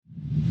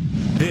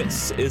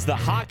This is the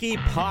Hockey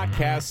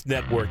Podcast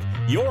Network,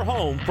 your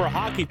home for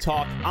hockey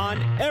talk on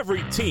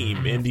every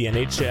team in the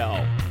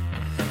NHL.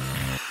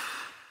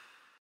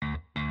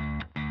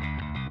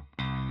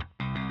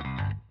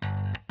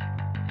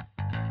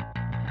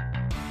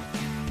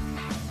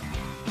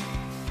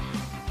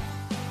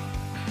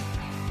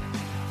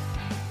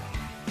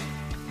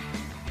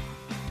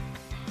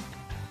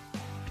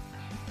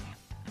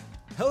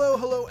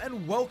 Hello,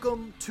 and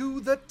welcome to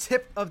the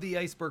Tip of the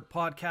Iceberg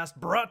podcast,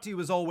 brought to you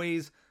as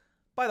always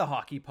by the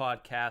Hockey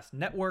Podcast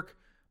Network.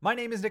 My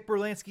name is Nick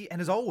Berlansky, and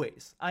as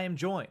always, I am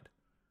joined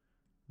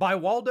by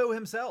Waldo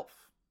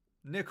himself,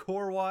 Nick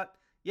Horwat.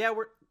 Yeah,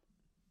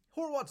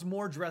 Horwat's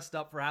more dressed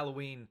up for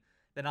Halloween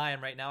than I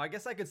am right now. I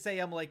guess I could say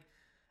I'm like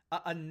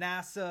a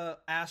NASA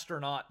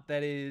astronaut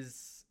that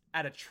is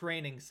at a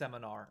training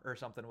seminar or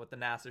something with the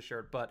NASA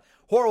shirt, but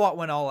Horwat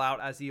went all out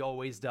as he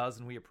always does,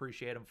 and we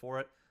appreciate him for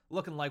it.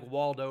 Looking like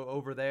Waldo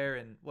over there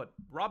in,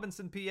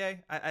 Robinson, PA?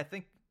 I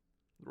think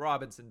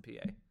Robinson,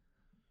 PA.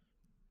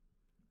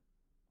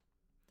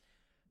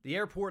 The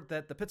airport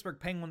that the Pittsburgh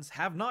Penguins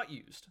have not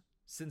used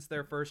since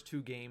their first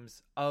two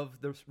games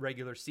of the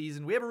regular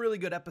season. We have a really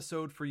good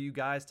episode for you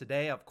guys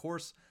today. Of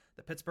course,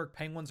 the Pittsburgh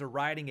Penguins are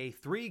riding a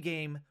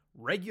 3-game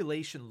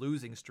regulation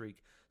losing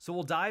streak. So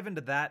we'll dive into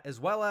that, as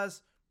well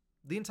as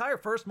the entire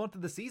first month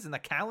of the season. The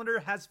calendar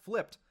has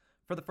flipped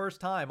for the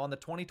first time on the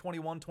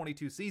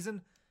 2021-22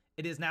 season.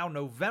 It is now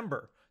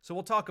November, so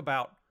we'll talk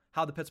about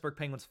how the Pittsburgh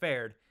Penguins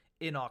fared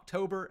in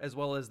October, as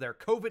well as their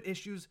COVID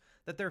issues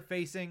that they're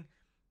facing.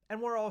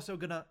 And we're also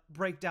going to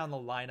break down the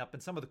lineup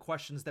and some of the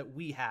questions that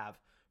we have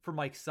for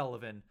Mike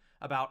Sullivan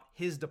about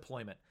his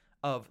deployment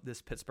of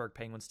this Pittsburgh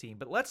Penguins team.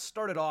 But let's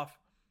start it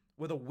off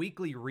with a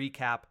weekly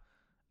recap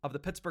of the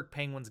Pittsburgh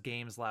Penguins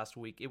games last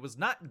week. It was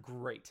not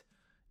great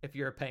if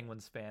you're a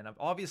Penguins fan.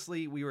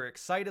 Obviously, we were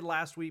excited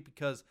last week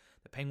because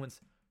the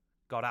Penguins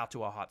got out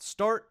to a hot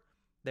start.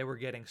 They were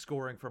getting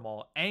scoring from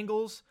all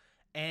angles,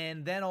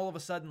 and then all of a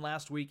sudden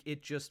last week,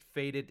 it just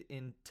faded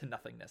into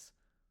nothingness.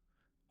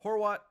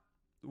 Horwat,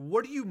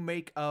 what do you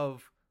make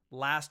of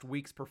last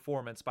week's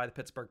performance by the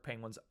Pittsburgh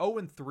Penguins?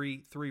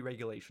 0-3, 3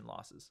 regulation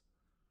losses.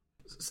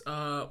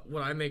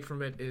 What I make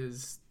from it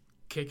is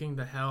kicking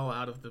the hell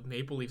out of the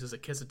Maple Leafs as a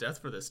kiss of death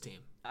for this team.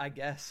 I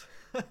guess.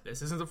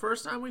 This isn't the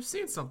first time we've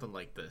seen something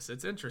like this.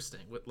 It's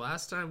interesting.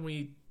 Last time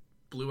we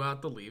blew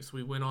out the Leafs,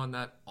 we went on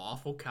that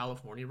awful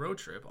California road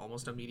trip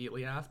almost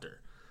immediately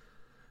after.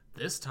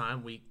 This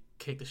time we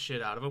kicked the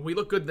shit out of them. We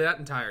looked good that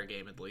entire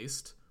game, at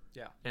least.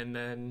 Yeah. And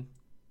then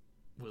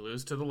we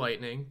lose to the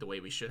Lightning the way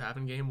we should have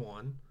in game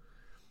 1.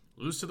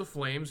 Lose to the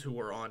Flames, who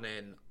were on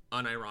an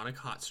unironic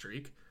hot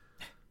streak.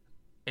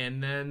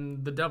 And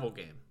then the Devil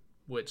game,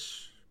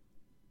 which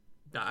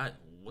I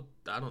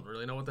don't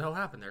really know what the hell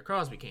happened there.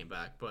 Crosby came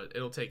back, but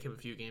it'll take him a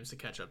few games to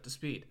catch up to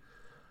speed.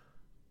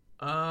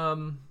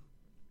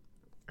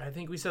 I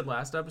think we said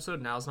last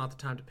episode, now's not the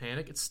time to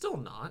panic. It's still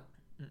not.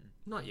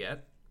 Not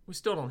yet. We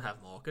still don't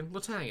have Malkin.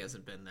 Letang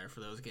hasn't been there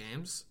for those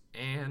games.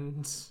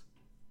 And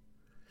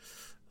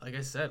like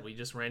I said, we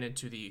just ran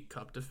into the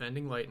cup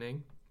defending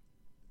Lightning.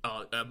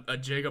 A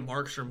Jacob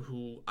Markstrom,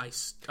 who I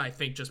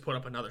think just put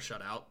up another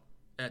shutout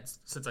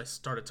since I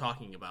started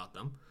talking about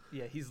them.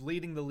 Yeah, he's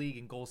leading the league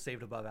in goals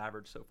saved above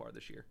average so far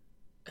this year.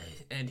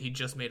 And he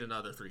just made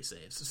another 3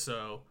 saves.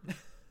 So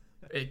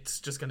it's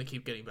just going to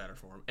keep getting better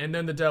for him. And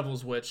then the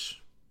Devils,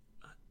 which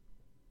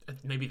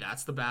maybe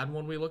that's the bad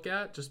one we look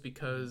at, just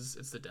because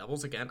it's the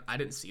Devils. Again, I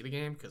didn't see the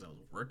game because I was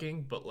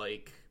working, but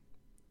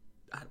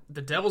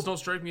the Devils don't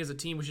strike me as a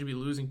team we should be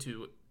losing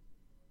to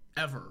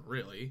ever,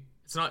 really.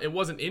 It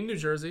wasn't in New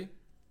Jersey.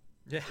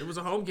 Yeah. It was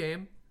a home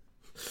game.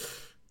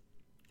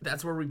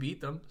 That's where we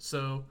beat them.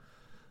 So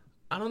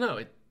I don't know.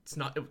 It's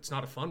not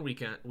a fun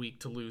week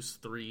to lose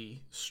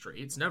 3 straight.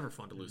 It's never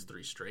fun to lose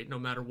 3 straight, no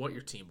matter what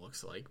your team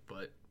looks like.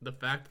 But the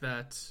fact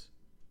that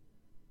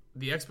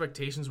the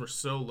expectations were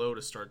so low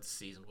to start the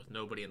season with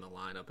nobody in the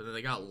lineup, and then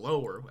they got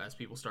lower as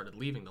people started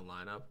leaving the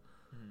lineup.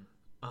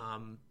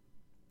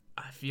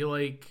 I feel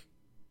like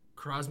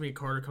Crosby and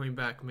Carter coming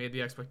back made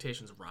the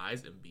expectations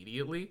rise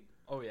immediately.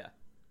 Oh, yeah.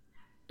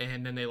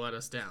 And then they let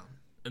us down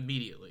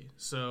immediately.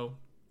 So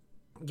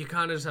you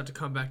kind of just have to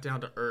come back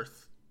down to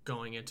earth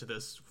going into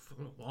this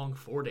long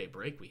 4-day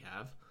break we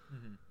have,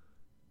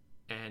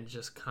 and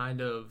just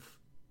kind of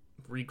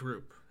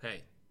regroup.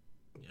 Hey,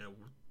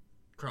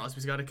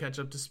 Crosby's got to catch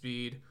up to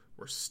speed.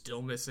 We're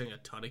still missing a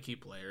ton of key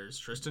players.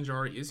 Tristan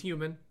Jarry is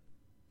human,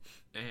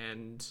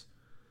 and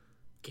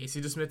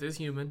Casey DeSmith is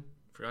human.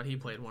 Forgot he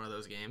played one of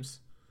those games.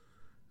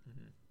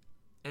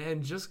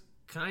 And just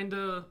kind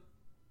of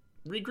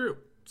regroup.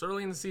 It's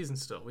early in the season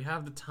still. We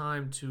have the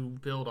time to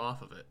build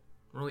off of it.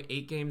 We're only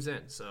 8 games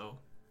in, so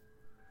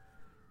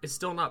it's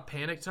still not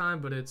panic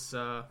time, but it's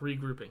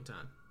regrouping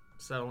time,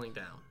 settling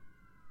down.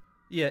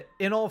 Yeah,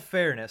 in all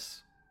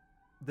fairness,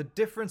 the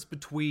difference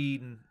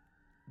between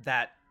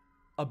that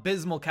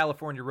abysmal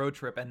California road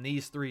trip and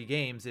these 3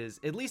 games is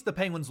at least the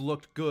Penguins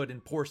looked good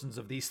in portions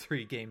of these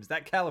 3 games.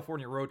 That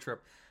California road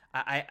trip,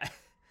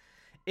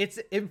 it's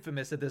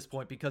infamous at this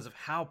point because of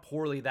how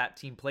poorly that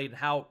team played and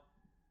how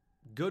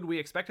good we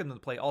expected them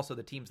to play. Also,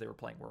 the teams they were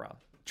playing were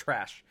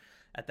trash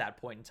at that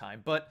point in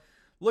time. But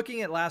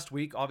looking at last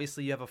week,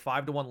 obviously you have a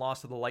 5-1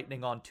 loss to the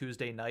Lightning on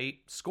Tuesday night,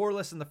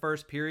 scoreless in the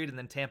first period, and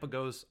then Tampa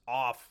goes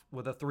off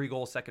with a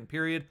 3-goal second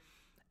period.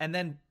 And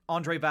then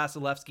Andrei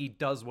Vasilevsky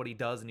does what he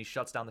does, and he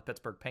shuts down the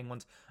Pittsburgh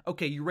Penguins.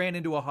 Okay, you ran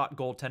into a hot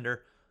goaltender.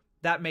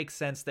 That makes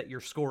sense that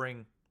your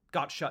scoring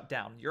got shut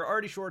down. You're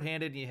already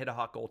shorthanded and you hit a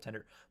hot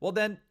goaltender. Well,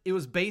 then it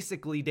was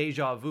basically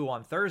deja vu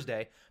on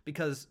Thursday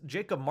because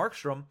Jacob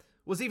Markstrom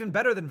was even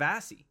better than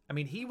Vasi. I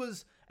mean, he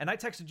was, and I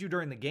texted you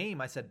during the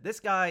game, I said, this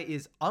guy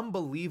is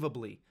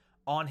unbelievably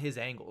on his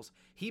angles.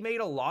 He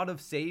made a lot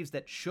of saves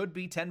that should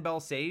be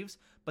 10-bell saves,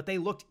 but they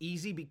looked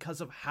easy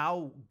because of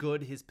how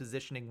good his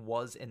positioning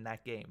was in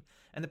that game.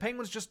 And the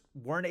Penguins just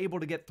weren't able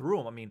to get through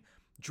him. I mean,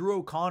 Drew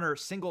O'Connor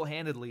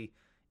single-handedly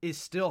is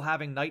still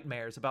having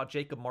nightmares about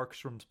Jacob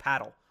Markstrom's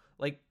paddle.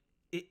 Like,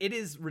 it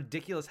is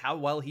ridiculous how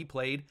well he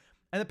played.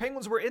 And the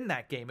Penguins were in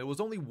that game. It was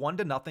only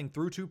 1-0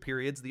 through 2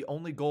 periods. The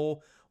only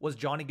goal was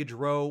Johnny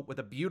Gaudreau with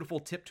a beautiful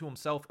tip to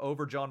himself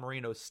over John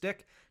Marino's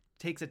stick,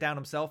 takes it down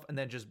himself, and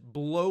then just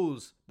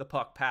blows the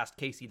puck past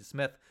Casey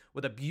DeSmith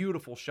with a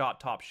beautiful shot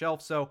top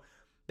shelf. So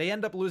they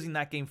end up losing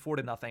that game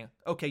 4-0.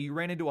 Okay, you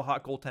ran into a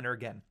hot goaltender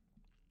again.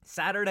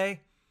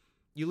 Saturday,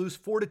 you lose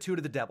 4-2 to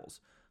the Devils.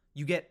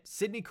 You get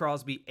Sidney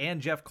Crosby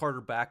and Jeff Carter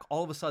back.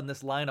 All of a sudden,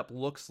 this lineup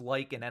looks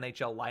like an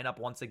NHL lineup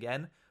once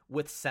again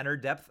with center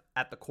depth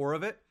at the core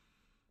of it.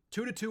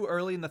 2-2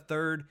 early in the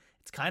third.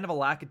 It's kind of a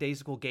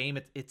lackadaisical game.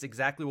 It's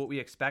exactly what we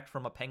expect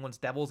from a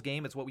Penguins-Devils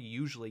game. It's what we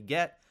usually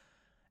get.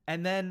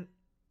 And then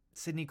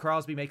Sidney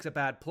Crosby makes a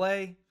bad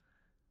play,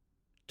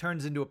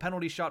 turns into a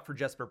penalty shot for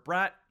Jesper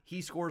Bratt.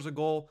 He scores a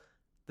goal.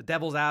 The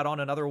Devils add on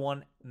another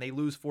one, and they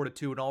lose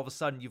 4-2. And all of a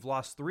sudden, you've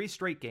lost 3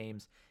 straight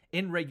games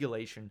in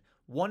regulation,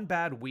 1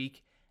 bad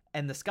week,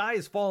 and the sky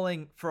is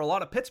falling for a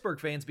lot of Pittsburgh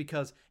fans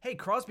because, hey,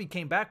 Crosby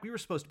came back. We were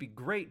supposed to be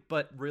great,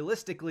 but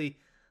realistically,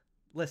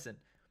 listen,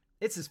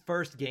 it's his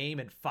first game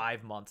in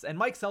 5 months. And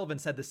Mike Sullivan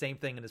said the same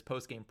thing in his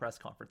post-game press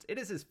conference. It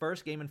is his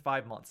first game in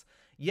 5 months.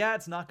 Yeah,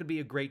 it's not going to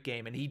be a great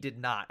game, and he did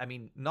not. I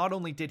mean, not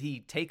only did he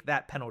take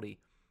that penalty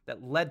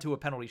that led to a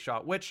penalty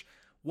shot, which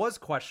was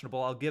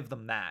questionable, I'll give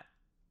them that.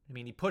 I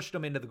mean, he pushed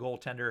him into the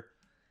goaltender.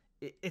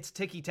 It's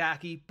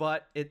ticky-tacky,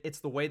 but it's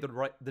the way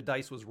the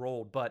dice was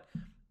rolled. But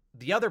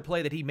the other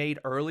play that he made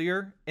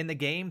earlier in the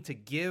game to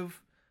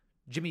give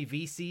Jimmy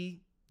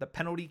Vesey the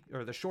penalty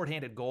or the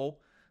shorthanded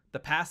goal, the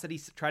pass that he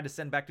tried to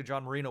send back to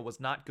John Marino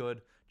was not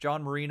good.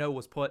 John Marino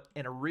was put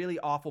in a really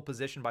awful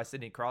position by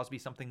Sidney Crosby,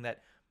 something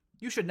that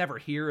you should never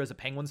hear as a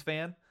Penguins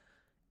fan.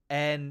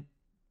 And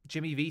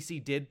Jimmy Vesey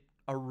did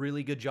a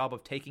really good job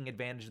of taking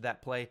advantage of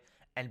that play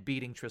and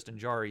beating Tristan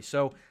Jarry.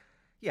 So,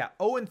 yeah,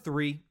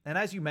 0-3, and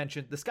as you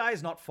mentioned, the sky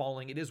is not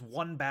falling. It is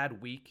 1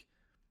 bad week,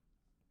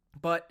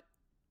 but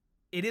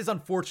it is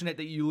unfortunate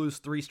that you lose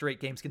 3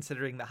 straight games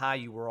considering the high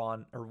you were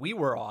on, or we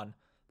were on,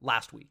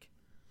 last week.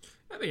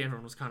 I think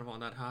everyone was kind of on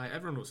that high.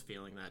 Everyone was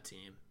feeling that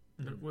team.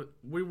 Mm-hmm.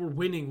 We were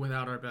winning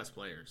without our best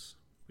players.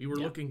 We were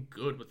looking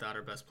good without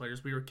our best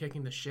players. We were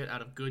kicking the shit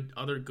out of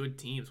other good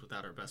teams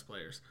without our best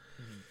players.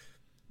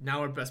 Mm-hmm.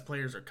 Now our best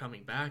players are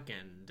coming back,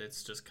 and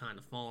it's just kind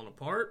of falling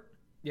apart.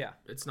 Yeah.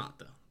 It's not,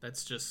 though.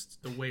 That's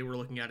just the way we're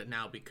looking at it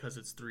now because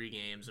it's 3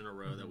 games in a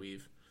row that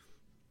we've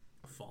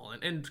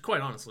fallen. And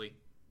quite honestly,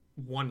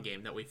 1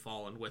 game that we've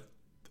fallen with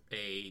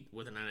an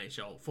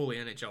fully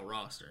NHL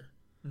roster.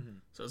 Mm-hmm.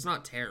 So it's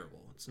not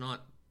terrible. It's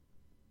not,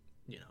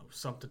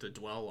 something to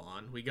dwell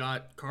on. We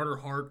got Carter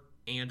Hart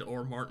and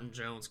or Martin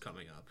Jones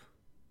coming up.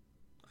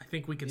 I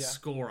think we can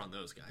score on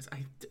those guys.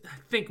 I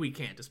think we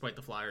can, despite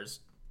the Flyers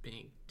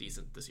being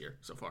decent this year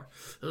so far.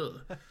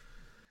 Ugh.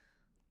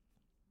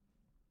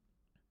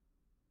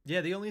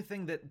 Yeah, the only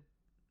thing that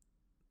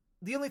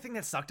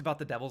sucked about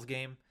the Devils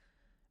game,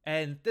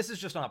 and this is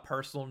just on a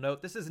personal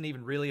note, this isn't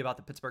even really about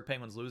the Pittsburgh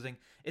Penguins losing.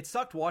 It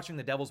sucked watching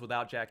the Devils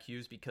without Jack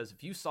Hughes because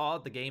if you saw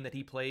the game that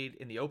he played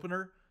in the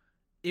opener,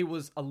 it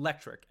was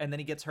electric, and then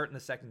he gets hurt in the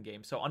second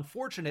game. So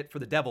unfortunate for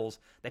the Devils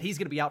that he's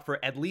going to be out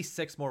for at least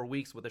 6 more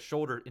weeks with a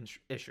shoulder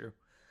issue.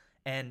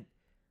 And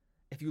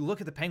if you look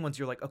at the Penguins,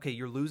 you're like, okay,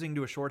 you're losing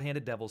to a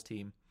shorthanded Devils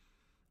team.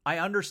 I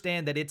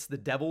understand that it's the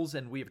Devils,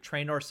 and we have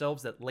trained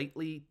ourselves that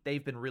lately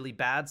they've been really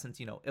bad since,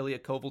 Ilya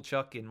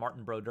Kovalchuk and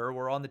Martin Brodeur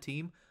were on the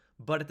team.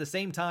 But at the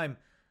same time,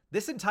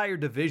 this entire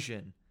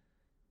division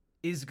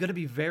is going to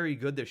be very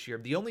good this year.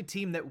 The only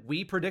team that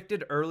we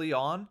predicted early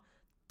on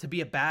to be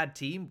a bad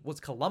team was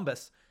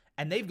Columbus,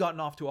 and they've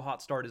gotten off to a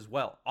hot start as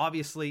well.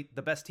 Obviously,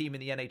 the best team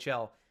in the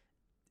NHL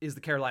is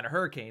the Carolina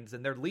Hurricanes,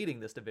 and they're leading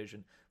this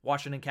division.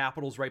 Washington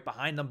Capitals right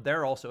behind them.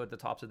 They're also at the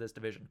tops of this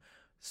division.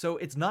 So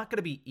it's not going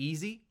to be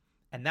easy.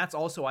 And that's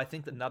also, I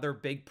think, another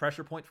big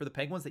pressure point for the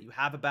Penguins, that you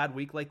have a bad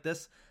week like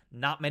this.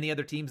 Not many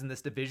other teams in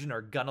this division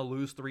are going to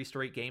lose 3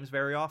 straight games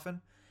very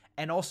often.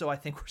 And also, I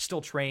think we're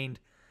still trained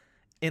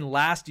in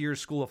last year's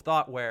school of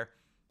thought where,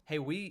 hey,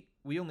 we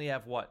only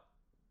have,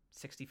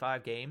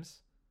 65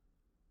 games?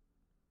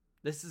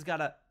 This has got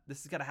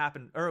to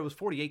happen. Or it was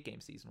 48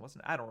 game season,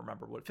 wasn't it? I don't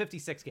remember.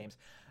 56 games.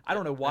 I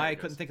don't know why I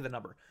couldn't think of the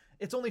number.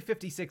 it's only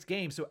 56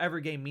 games, so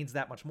every game means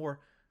that much more.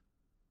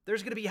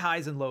 There's going to be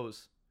highs and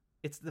lows.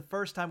 It's the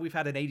first time we've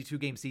had an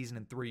 82-game season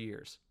in 3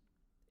 years.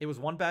 It was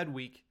one bad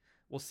week.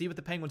 We'll see what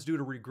the Penguins do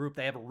to regroup.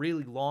 They have a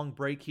really long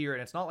break here,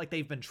 and it's not like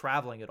they've been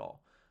traveling at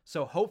all.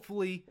 So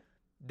hopefully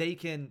they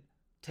can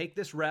take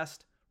this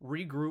rest,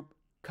 regroup,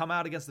 come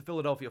out against the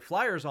Philadelphia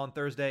Flyers on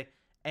Thursday,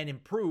 and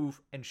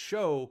improve and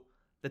show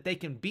that they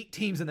can beat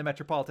teams in the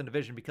Metropolitan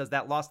Division, because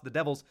that loss to the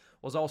Devils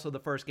was also the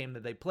first game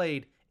that they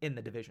played in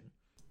the division.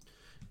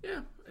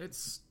 Yeah,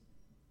 it's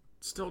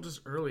still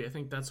just early. I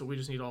think that's what we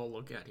just need to all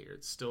look at here.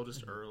 It's still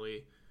just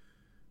early.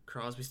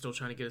 Crosby's still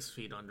trying to get his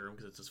feet under him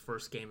because it's his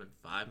first game in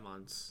 5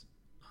 months.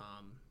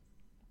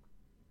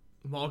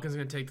 Malkin's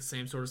going to take the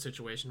same sort of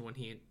situation when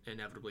he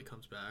inevitably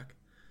comes back.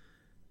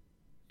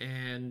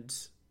 And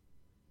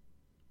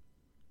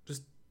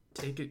just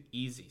take it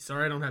easy.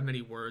 Sorry I don't have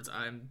many words.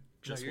 I'm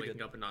just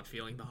waking up and not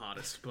feeling the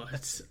hottest.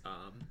 But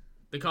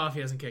the coffee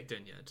hasn't kicked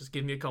in yet. Just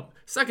give me a couple.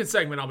 Second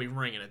segment, I'll be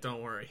ringing it.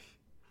 Don't worry.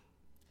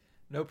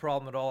 No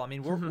problem at all. I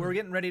mean, we're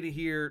getting ready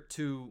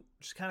to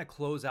just kind of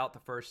close out the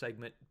first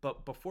segment.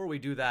 But before we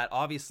do that,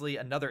 obviously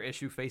another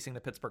issue facing the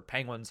Pittsburgh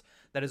Penguins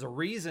that is a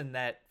reason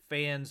that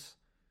fans,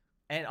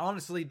 and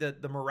honestly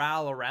the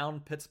morale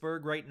around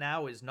Pittsburgh right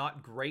now is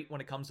not great when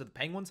it comes to the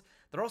Penguins.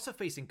 They're also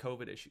facing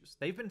COVID issues.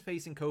 They've been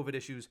facing COVID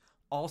issues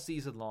all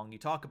season long. You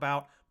talk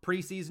about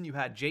preseason, you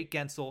had Jake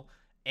Gensel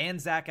and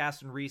Zach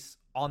Aston-Reese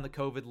on the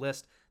COVID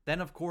list. Then,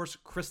 of course,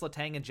 Chris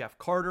Letang and Jeff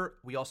Carter.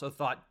 We also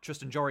thought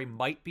Tristan Jarry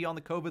might be on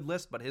the COVID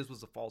list, but his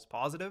was a false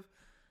positive.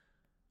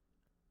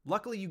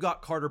 Luckily, you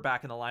got Carter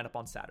back in the lineup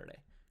on Saturday.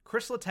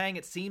 Chris Letang,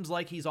 it seems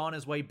like he's on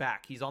his way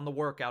back. He's on the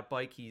workout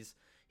bike. He's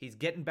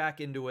getting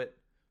back into it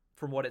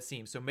from what it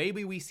seems. So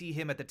maybe we see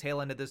him at the tail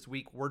end of this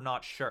week. We're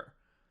not sure.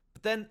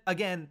 But then,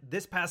 again,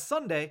 this past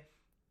Sunday,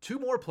 2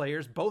 more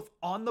players, both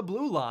on the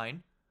blue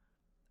line,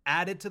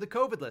 added to the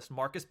COVID list.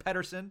 Marcus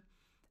Pettersson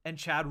and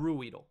Chad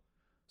Ruhwedel.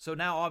 So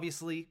now,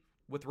 obviously,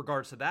 with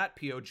regards to that,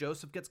 P.O.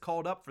 Joseph gets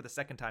called up for the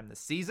second time this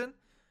season.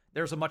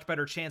 There's a much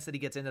better chance that he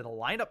gets into the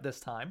lineup this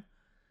time.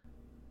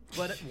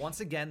 But once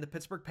again, the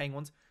Pittsburgh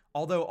Penguins,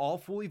 although all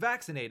fully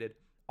vaccinated,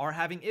 are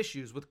having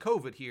issues with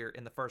COVID here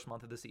in the first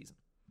month of the season.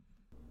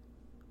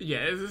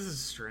 Yeah, this is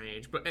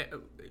strange. But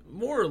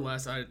more or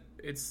less,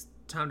 it's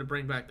time to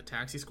bring back the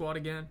taxi squad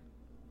again.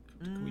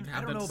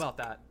 I don't know about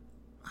that.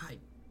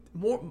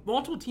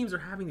 Multiple teams are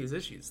having these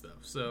issues, though.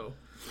 So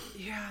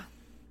yeah.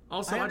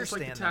 Also, I just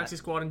like the taxi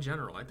squad in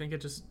general. I think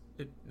it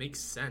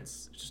makes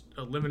sense. Just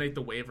eliminate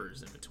the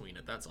waivers in between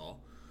it. That's all.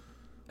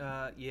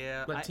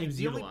 Yeah. Let teams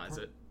utilize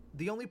it.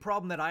 The only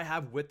problem that I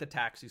have with the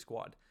taxi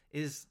squad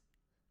is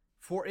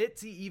for it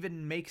to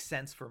even make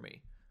sense for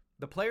me.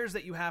 The players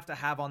that you have to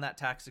have on that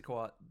taxi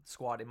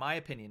squad, in my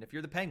opinion, if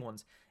you're the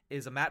Penguins,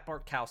 is a Matt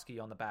Bartkowski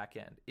on the back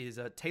end, is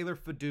a Taylor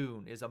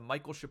Fadoon, is a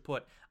Michael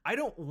Chaput. I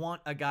don't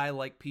want a guy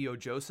like P.O.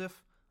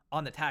 Joseph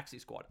on the taxi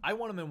squad. I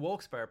want him in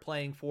Wilkes-Barre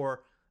playing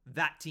for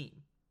that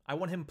team. I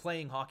want him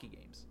playing hockey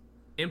games.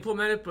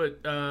 Implement it,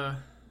 but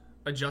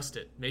adjust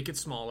it. Make it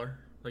smaller.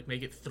 Like,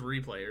 make it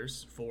 3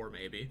 players, 4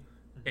 maybe.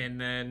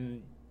 And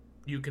then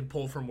you can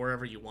pull from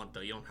wherever you want, though.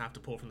 You don't have to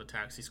pull from the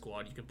taxi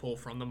squad. You can pull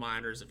from the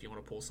minors if you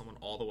want to pull someone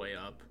all the way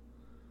up.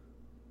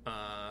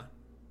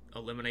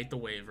 Eliminate the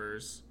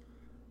waivers.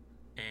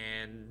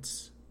 And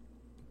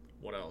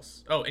what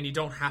else? Oh, and you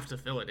don't have to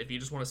fill it. If you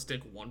just want to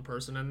stick one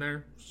person in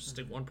there, just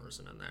stick one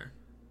person in there.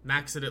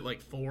 Max it at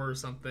like 4 or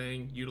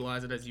something.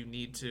 Utilize it as you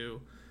need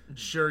to.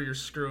 Sure, you're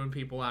screwing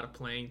people out of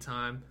playing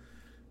time.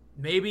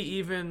 Maybe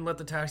even let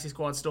the taxi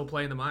squad still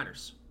play in the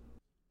minors.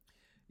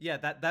 Yeah,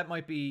 that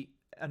might be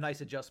a nice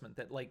adjustment.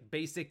 That, like,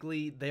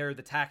 basically they're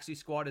the taxi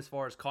squad as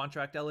far as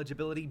contract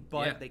eligibility,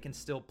 but they can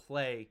still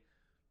play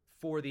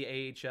for the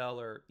AHL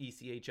or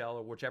ECHL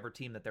or whichever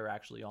team that they're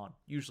actually on.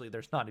 Usually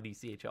there's not an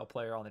ECHL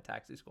player on the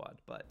taxi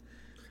squad, but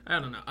I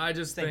don't know. I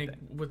just think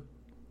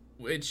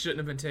it shouldn't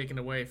have been taken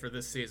away for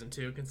this season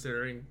too,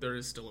 considering there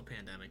is still a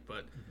pandemic.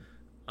 But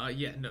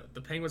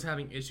the Penguins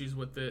having issues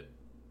with it.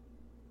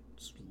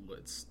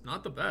 It's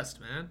not the best,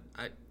 man.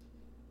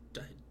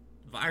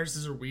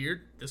 Viruses are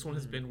weird. This one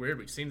has been weird.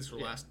 We've seen this for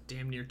the last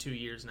damn near 2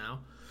 years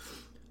now.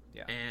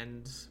 Yeah.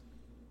 And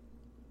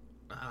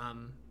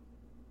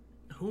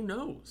who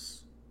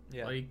knows?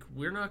 Yeah. Like,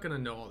 we're not going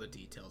to know all the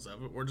details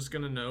of it. We're just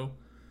going to know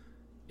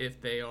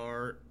if they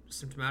are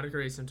symptomatic or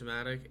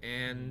asymptomatic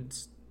and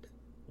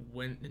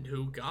when and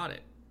who got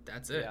it.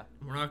 That's it. Yeah.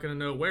 We're not going to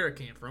know where it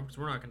came from because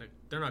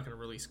they're not going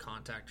to release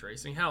contact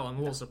tracing. Hell, I'm a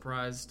little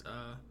surprised.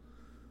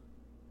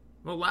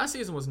 Well, last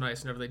season was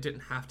nice whenever they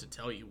didn't have to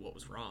tell you what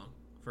was wrong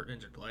for an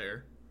injured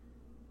player.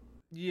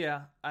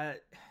 Yeah.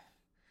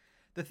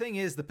 The thing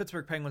is, the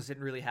Pittsburgh Penguins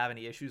didn't really have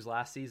any issues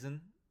last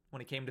season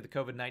when it came to the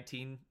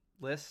COVID-19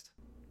 list.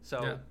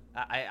 So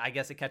I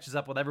guess it catches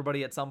up with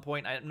everybody at some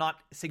point. I'm not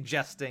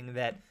suggesting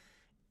that,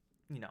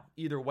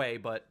 either way,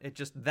 but it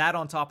just that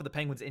on top of the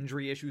Penguins'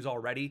 injury issues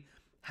already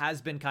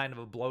has been kind of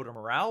a blow to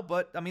morale.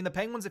 But, I mean, the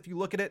Penguins, if you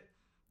look at it,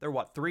 they're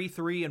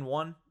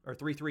 3-3-1 or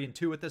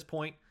 3-3-2 at this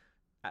point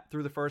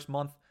through the first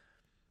month.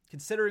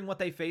 considering what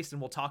they faced, and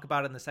we'll talk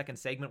about it in the second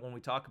segment when we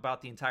talk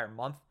about the entire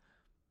month,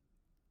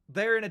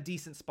 they're in a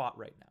decent spot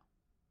right now.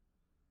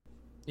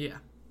 Yeah.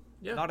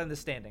 Not in the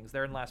standings.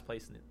 They're in last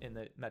place in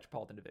the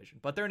Metropolitan Division.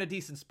 But they're in a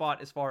decent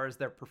spot as far as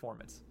their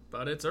performance.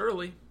 But it's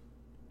early.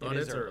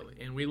 It's early.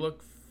 And we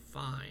look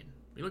fine.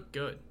 We look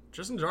good.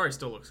 Tristan Jarry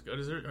still looks good.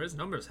 His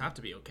numbers have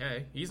to be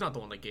okay. He's not the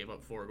one that gave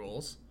up 4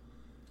 goals.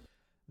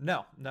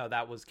 No,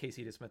 that was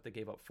Casey DeSmith that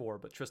gave up 4.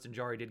 But Tristan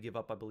Jarry did give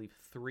up, I believe,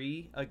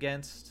 3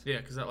 against... Yeah,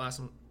 because that last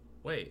one...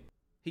 Wait.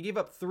 He gave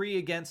up 3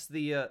 against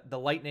the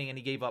Lightning, and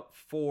he gave up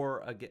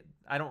 4 again.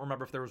 I don't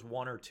remember if there was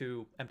 1 or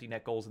 2 empty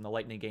net goals in the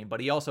Lightning game, but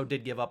he also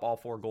did give up all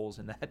 4 goals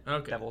in that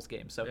Devils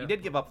game. So he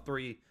did give up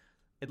 3,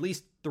 at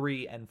least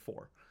 3 and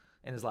 4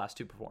 in his last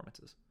 2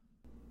 performances.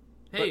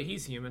 Hey,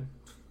 he's human.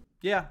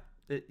 Yeah,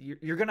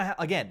 you're gonna have,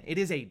 again. It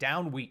is a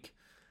down week.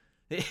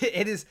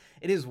 It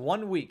is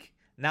 1 week.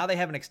 Now they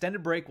have an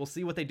extended break. We'll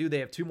see what they do. They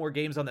have 2 more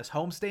games on this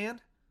homestand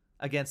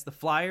against the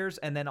Flyers,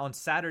 and then on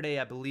Saturday,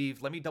 I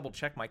believe, let me double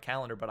check my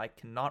calendar, but I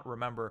cannot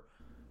remember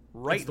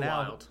right now.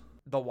 Wild.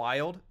 The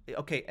Wild.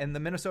 Okay, and the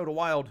Minnesota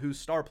Wild, whose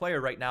star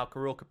player right now,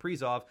 Kirill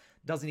Kaprizov,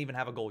 doesn't even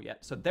have a goal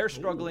yet. So they're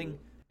struggling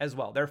as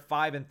well. They're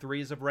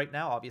 5-3 as of right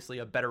now, obviously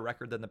a better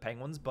record than the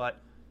Penguins, but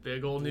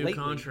big old new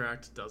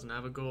contract, doesn't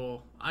have a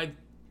goal.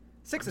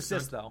 6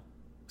 assists, though.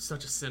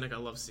 Such a cynic. I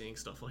love seeing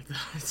stuff like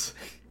that.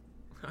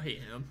 I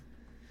am.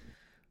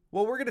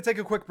 Well, we're going to take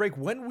a quick break.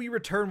 When we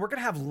return, we're going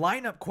to have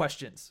lineup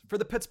questions for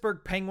the Pittsburgh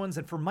Penguins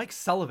and for Mike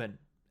Sullivan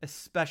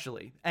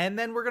especially. And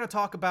then we're going to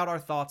talk about our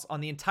thoughts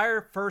on the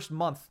entire first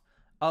month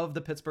of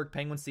the Pittsburgh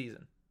Penguins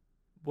season.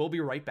 We'll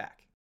be right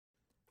back.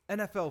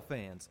 NFL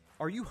fans,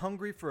 are you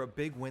hungry for a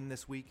big win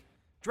this week?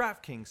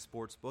 DraftKings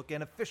Sportsbook,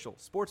 an official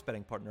sports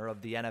betting partner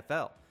of the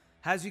NFL,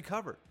 has you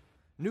covered.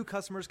 New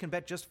customers can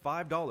bet just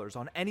 $5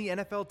 on any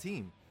NFL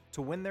team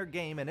to win their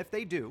game, and if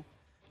they do,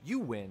 you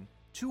win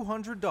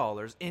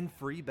 $200 in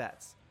free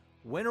bets.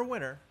 Winner,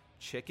 winner,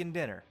 chicken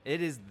dinner.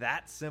 It is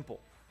that simple.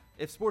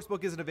 If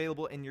Sportsbook isn't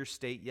available in your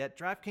state yet,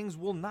 DraftKings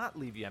will not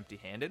leave you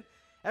empty-handed.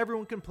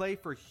 Everyone can play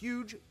for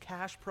huge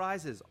cash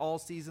prizes all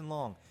season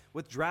long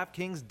with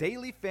DraftKings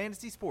daily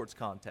fantasy sports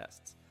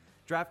contests.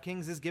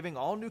 DraftKings is giving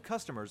all new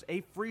customers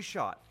a free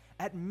shot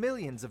at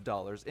millions of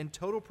dollars in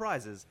total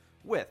prizes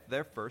with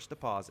their first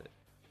deposit.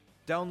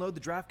 Download the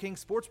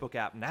DraftKings Sportsbook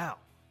app now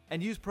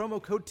and use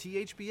promo code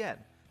THPN.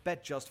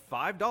 Bet just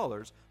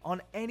 $5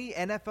 on any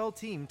NFL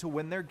team to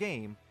win their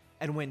game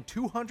and win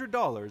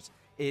 $200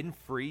 in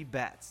free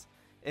bets.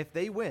 If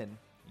they win,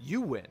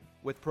 you win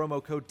with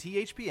promo code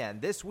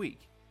THPN this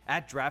week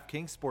at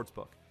DraftKings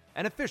Sportsbook,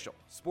 an official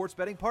sports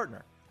betting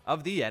partner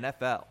of the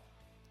NFL.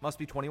 Must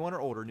be 21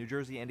 or older, New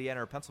Jersey,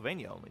 Indiana, or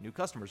Pennsylvania only. New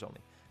customers only.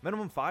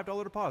 Minimum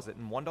 $5 deposit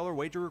and $1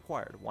 wager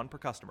required. 1 per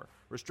customer.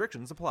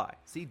 Restrictions apply.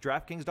 See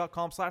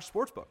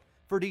DraftKings.com/sportsbook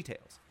for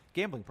details.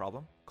 Gambling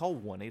problem? Call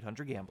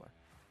 1-800-GAMBLER.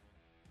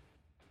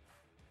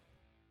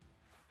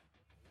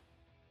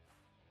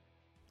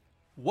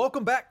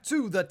 Welcome back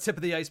to the Tip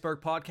of the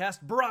Iceberg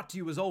podcast, brought to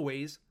you as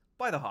always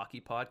by the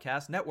Hockey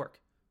Podcast Network.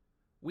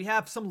 We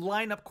have some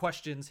lineup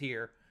questions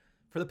here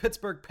for the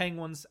Pittsburgh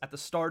Penguins at the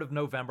start of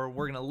November.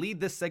 We're going to lead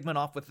this segment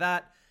off with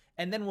that,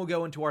 and then we'll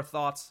go into our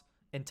thoughts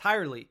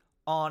entirely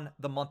on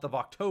the month of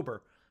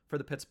October for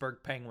the Pittsburgh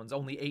Penguins.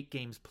 Only 8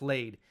 games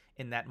played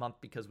in that month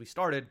because we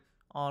started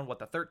on,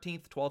 the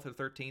 13th, 12th or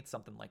 13th,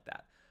 something like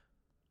that.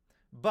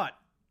 But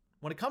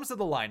when it comes to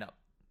the lineup,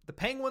 the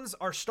Penguins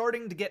are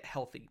starting to get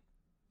healthy.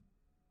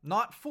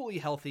 Not fully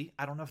healthy.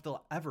 I don't know if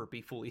they'll ever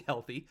be fully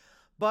healthy,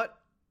 but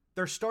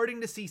they're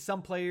starting to see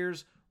some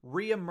players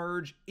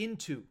reemerge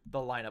into the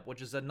lineup, which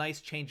is a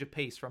nice change of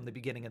pace from the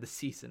beginning of the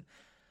season.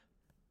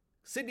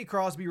 Sidney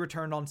Crosby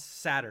returned on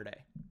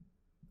Saturday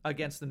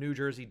against the New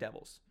Jersey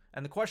Devils.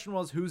 And the question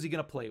was, who's he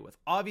going to play with?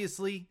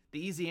 Obviously,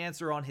 the easy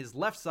answer on his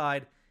left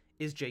side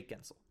is Jake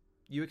Guentzel.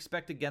 You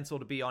expected Guentzel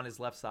to be on his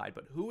left side,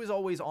 but who is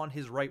always on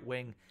his right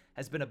wing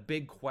has been a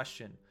big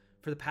question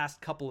for the past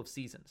couple of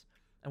seasons.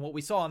 And what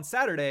we saw on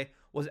Saturday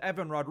was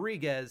Evan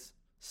Rodriguez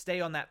stay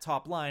on that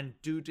top line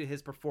due to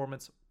his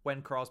performance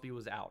when Crosby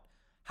was out.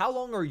 How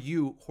long are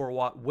you,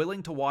 Horwat,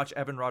 willing to watch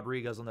Evan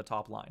Rodriguez on the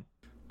top line?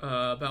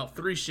 About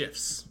 3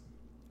 shifts.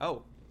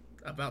 Oh.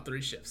 About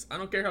 3 shifts. I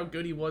don't care how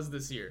good he was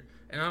this year,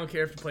 and I don't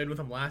care if you played with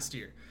him last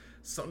year.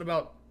 Something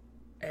about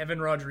Evan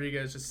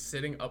Rodriguez just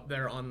sitting up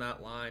there on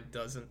that line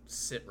doesn't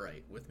sit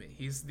right with me.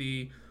 He's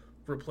the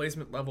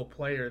replacement level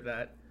player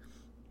that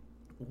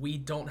we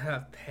don't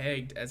have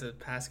pegged as a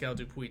Pascal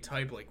Dupuis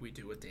type like we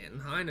do with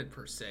Danton Heinen,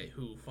 per se,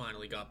 who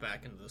finally got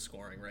back into the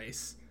scoring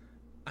race.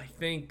 I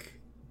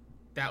think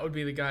that would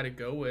be the guy to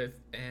go with,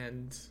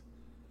 and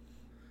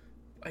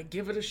I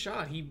give it a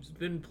shot. He's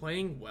been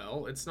playing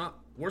well. It's not,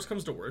 worst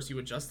comes to worst, you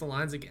adjust the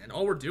lines again.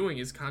 All we're doing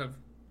is kind of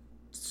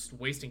just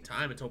wasting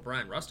time until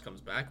Brian Rust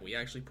comes back and we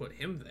actually put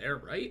him there,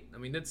 right? I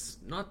mean, it's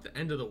not the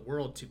end of the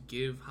world to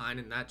give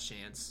Heinen that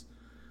chance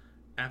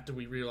after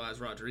we realize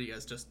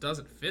Rodriguez just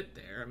doesn't fit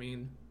there. I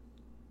mean,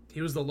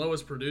 he was the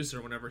lowest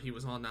producer whenever he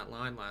was on that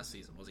line last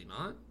season, was he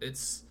not?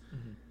 It's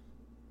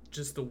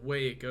just the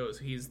way it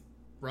goes.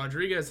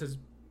 Rodriguez has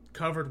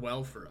covered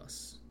well for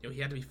us. He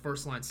had to be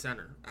first line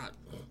center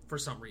for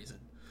some reason.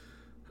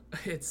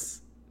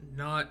 It's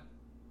not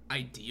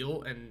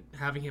ideal, and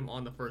having him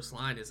on the first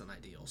line isn't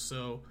ideal.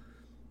 So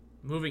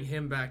moving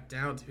him back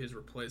down to his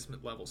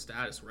replacement level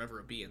status, wherever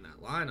it be in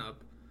that lineup,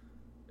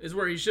 is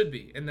where he should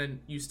be. And then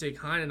you stick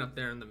Heinen up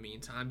there in the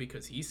meantime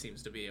because he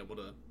seems to be able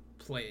to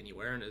play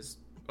anywhere and is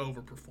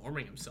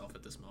overperforming himself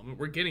at this moment.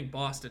 We're getting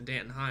Boston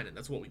Danton Heinen.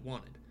 That's what we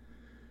wanted.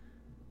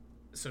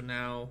 So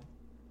now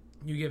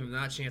you give him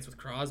that chance with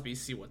Crosby,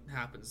 see what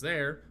happens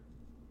there.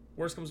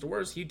 Worst comes to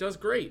worst, he does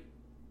great.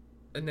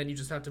 And then you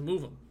just have to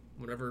move him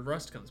whenever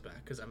Rust comes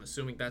back, because I'm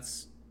assuming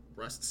that's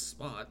Rust's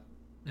spot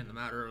in the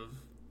matter of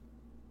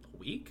a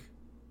week?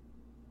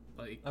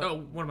 What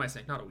am I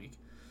saying? Not a week.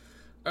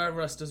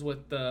 Rust is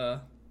with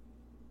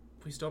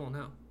we still don't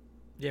know.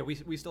 Yeah,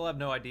 we still have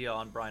no idea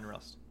on Brian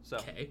Rust. So,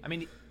 okay. I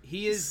mean,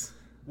 he is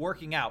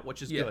working out,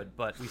 which is good,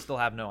 but we still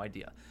have no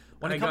idea.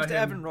 When it comes to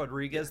Evan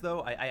Rodriguez,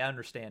 though, I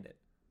understand it.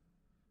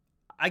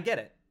 I get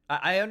it.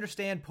 I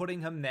understand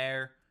putting him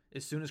there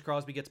as soon as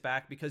Crosby gets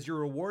back, because you're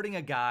rewarding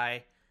a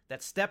guy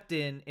that stepped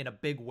in a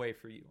big way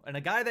for you, and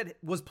a guy that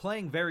was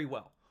playing very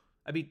well.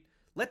 I mean,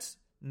 let's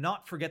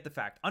not forget the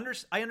fact.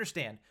 I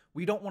understand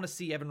we don't want to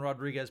see Evan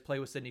Rodriguez play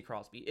with Sidney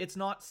Crosby. It's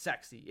not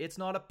sexy. It's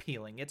not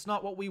appealing. It's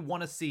not what we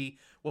want to see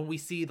when we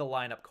see the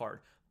lineup card.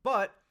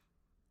 But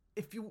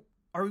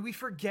are we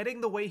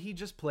forgetting the way he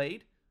just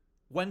played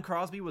when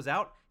Crosby was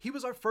out? He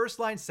was our first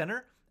line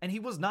center, and he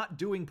was not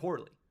doing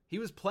poorly. He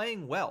was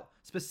playing well.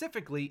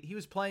 Specifically, he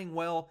was playing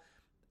well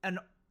and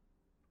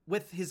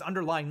with his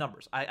underlying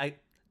numbers. I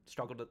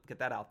struggled to get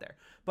that out there.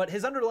 But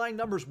his underlying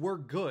numbers were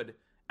good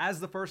as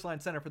the first line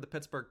center for the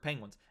Pittsburgh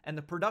Penguins. And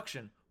the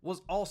production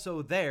was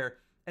also there,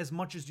 as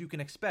much as you can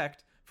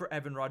expect for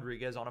Evan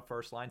Rodriguez on a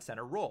first line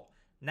center role.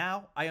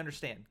 Now, I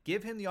understand.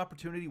 Give him the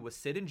opportunity with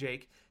Sid and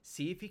Jake.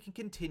 See if he can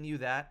continue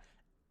that.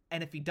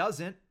 And if he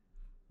doesn't,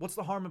 what's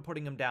the harm in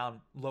putting him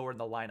down lower in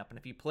the lineup? And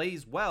if he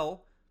plays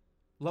well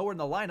lower in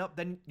the lineup,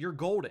 then you're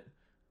golden.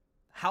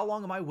 How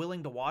long am I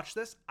willing to watch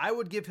this? I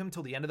would give him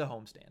till the end of the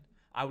homestand.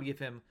 I would give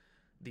him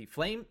the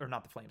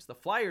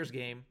Flyers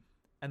game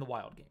and the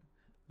Wild game.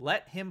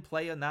 Let him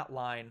play in that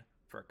line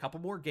for a couple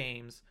more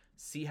games,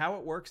 see how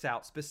it works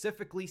out,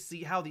 specifically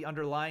see how the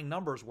underlying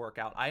numbers work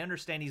out. I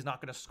understand he's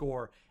not going to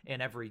score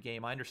in every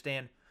game. I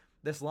understand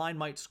this line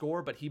might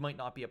score, but he might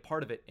not be a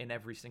part of it in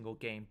every single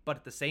game. But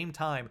at the same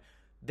time,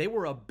 they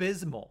were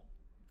abysmal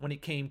when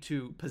it came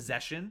to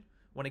possession,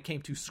 when it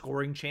came to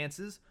scoring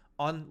chances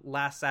on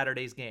last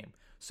Saturday's game.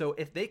 So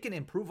if they can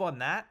improve on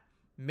that,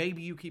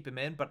 maybe you keep him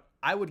in, but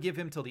I would give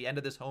him till the end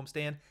of this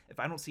homestand. If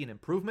I don't see an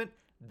improvement,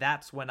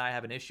 that's when I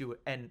have an issue.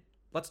 And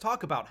let's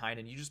talk about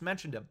Heinen. You just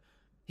mentioned him.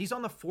 He's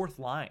on the fourth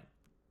line.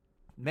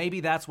 Maybe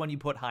that's when you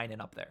put Heinen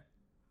up there.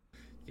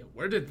 Yeah,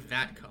 where did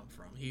that come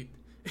from?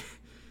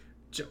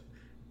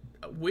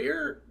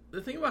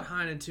 The thing about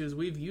Heinen, too, is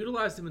we've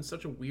utilized him in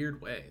such a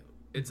weird way.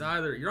 It's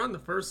either you're on the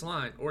first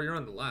line or you're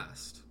on the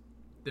last.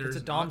 It's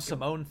a Dom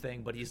Simone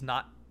thing, but he's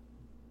not.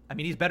 I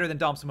mean, he's better than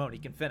Dom Simone. He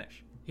can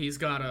finish. He's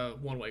got a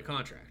one-way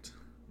contract.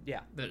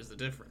 Yeah. That is the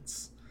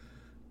difference.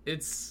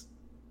 It's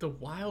the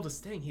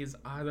wildest thing. He's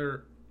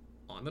either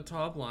on the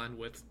top line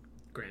with,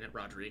 granted,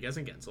 Rodriguez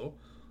and Gensel,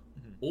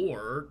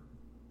 or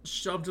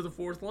shoved to the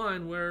fourth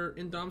line where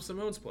in Dom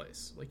Simone's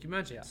place, like you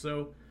mentioned. Yeah.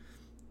 So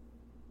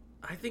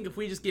I think if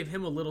we just give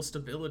him a little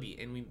stability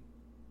and we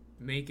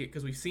make it,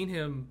 because we've seen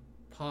him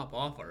pop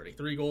off already.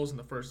 3 goals in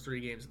the first 3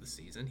 games of the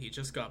season. He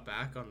just got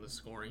back on the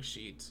scoring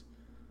sheet.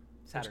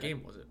 Saturday. Which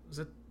game was it? Was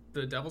it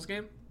the Devils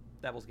game?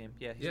 Devils game.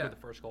 Yeah, he scored the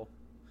first goal.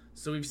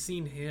 So we've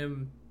seen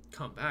him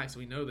come back, so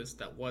we know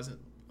that wasn't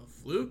a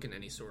fluke in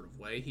any sort of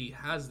way. He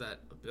has that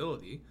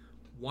ability.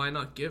 Why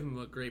not give him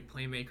a great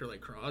playmaker like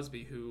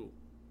Crosby, who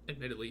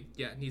admittedly,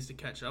 needs to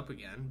catch up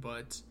again,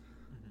 but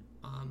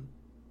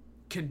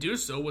can do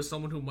so with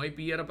someone who might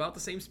be at about the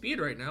same speed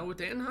right now with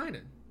Dan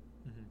Heinen.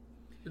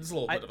 It's a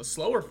little bit of a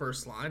slower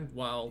first line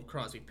while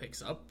Crosby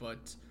picks up,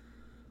 but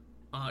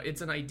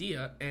it's an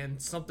idea and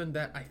something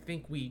that I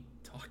think we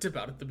talked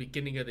about at the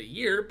beginning of the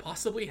year,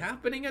 possibly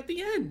happening at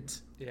the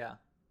end. Yeah.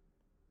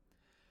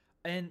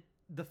 And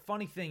the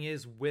funny thing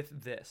is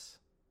with this,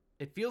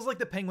 it feels like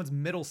the Penguins'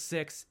 middle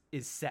 6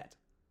 is set.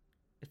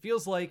 It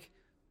feels like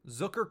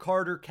Zucker,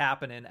 Carter,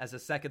 Kapanen as a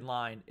second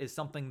line is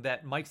something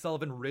that Mike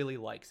Sullivan really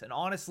likes. And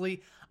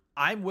honestly,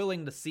 I'm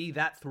willing to see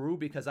that through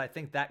because I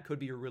think that could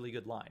be a really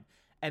good line.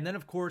 And then,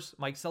 of course,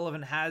 Mike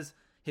Sullivan has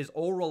his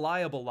all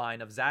reliable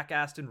line of Zach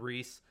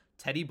Aston-Reese,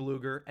 Teddy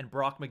Bluger, and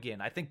Brock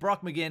McGinn. I think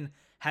Brock McGinn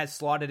has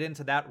slotted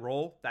into that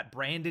role, that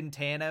Brandon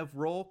Tanev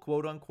role,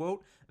 quote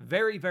unquote,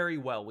 very, very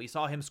well. We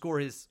saw him score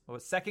his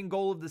second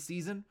goal of the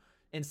season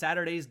in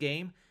Saturday's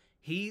game.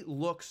 He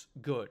looks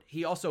good.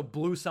 He also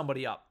blew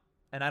somebody up.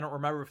 And I don't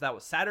remember if that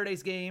was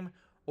Saturday's game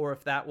or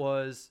if that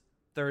was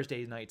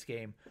Thursday night's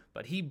game,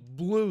 but he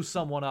blew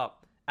someone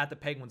up at the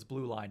Penguins'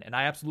 blue line. And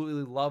I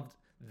absolutely loved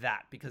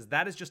that because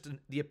that is just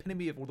the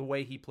epitome of the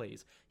way he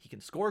plays. He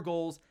can score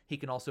goals. He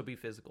can also be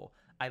physical.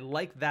 I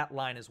like that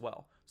line as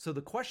well. So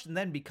the question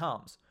then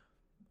becomes,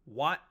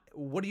 What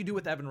do you do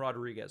with Evan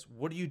Rodriguez?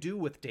 What do you do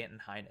with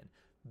Danton Heinen?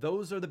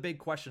 Those are the big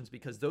questions,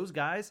 because those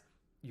guys,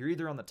 you're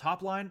either on the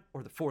top line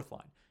or the fourth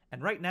line.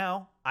 And right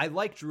now, I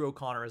like Drew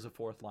O'Connor as a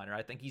fourth liner.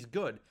 I think he's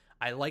good.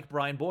 I like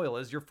Brian Boyle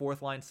as your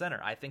fourth line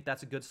center. I think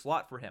that's a good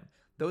slot for him.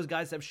 Those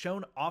guys have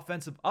shown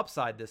offensive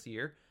upside this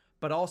year,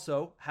 but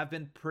also have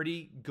been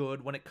pretty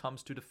good when it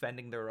comes to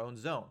defending their own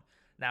zone.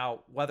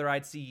 Now, whether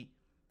I'd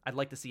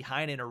like to see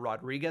Heinen or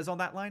Rodriguez on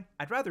that line,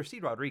 I'd rather see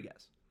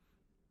Rodriguez.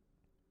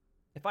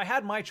 If I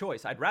had my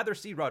choice, I'd rather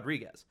see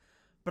Rodriguez.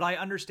 But I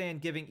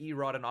understand giving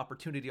Erod an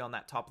opportunity on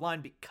that top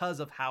line because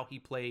of how he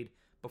played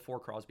before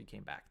Crosby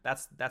came back.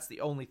 That's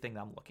the only thing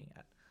I'm looking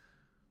at.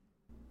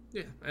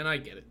 Yeah, and I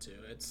get it too.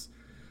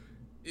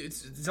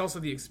 It's also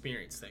the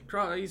experience thing.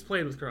 He's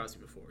played with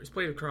Crosby before. He's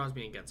played with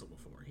Crosby and Gensel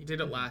before. He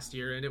did it last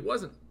year, and it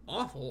wasn't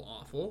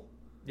awful.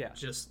 Yeah.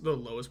 Just the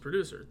lowest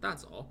producer.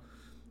 That's all.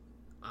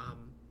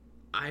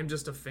 I'm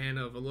just a fan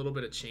of a little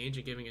bit of change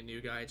and giving a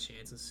new guy a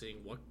chance and seeing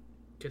what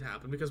could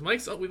happen. Because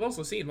we've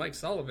also seen Mike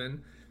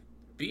Sullivan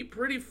be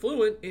pretty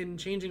fluent in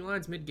changing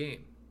lines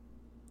mid-game.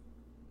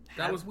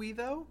 Have we,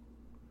 though?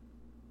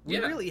 We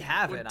really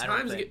haven't, I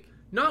don't think.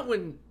 Not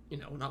when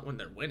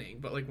they're winning,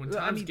 but like when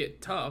times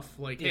get tough,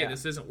 like, hey,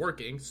 this isn't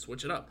working,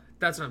 switch it up.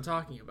 That's what I'm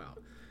talking about.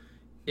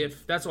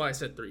 That's why I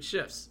said 3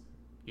 shifts.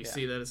 You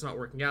see that it's not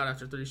working out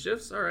after 3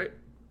 shifts, all right,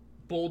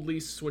 boldly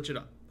switch it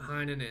up.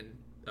 Heinen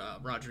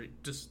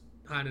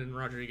and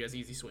Rodriguez,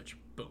 easy switch.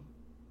 Boom.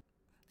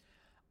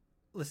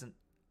 Listen,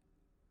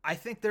 I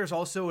think there's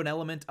also an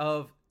element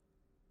of,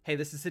 hey,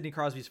 this is Sidney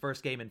Crosby's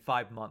first game in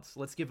 5 months.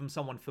 Let's give him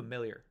someone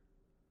familiar.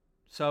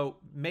 So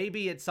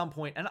maybe at some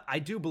point, and I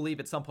do believe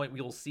at some point we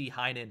will see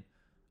Heinen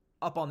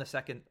up on the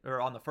second or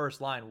on the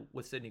first line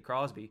with Sidney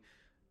Crosby.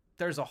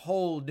 There's a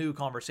whole new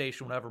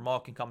conversation whenever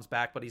Malkin comes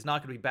back, but he's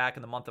not going to be back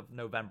in the month of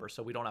November,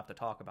 so we don't have to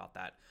talk about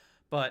that.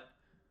 But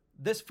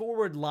this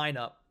forward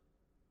lineup,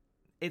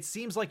 it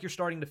seems like you're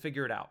starting to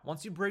figure it out.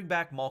 Once you bring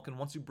back Malkin,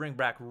 once you bring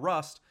back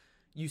Rust,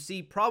 you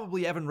see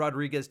probably Evan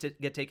Rodriguez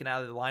get taken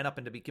out of the lineup,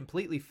 and to be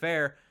completely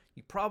fair,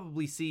 you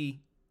probably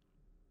see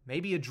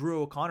maybe a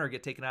Drew O'Connor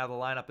get taken out of the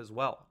lineup as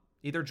well.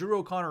 Either Drew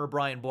O'Connor or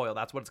Brian Boyle.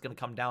 That's what it's going to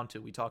come down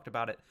to. We talked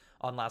about it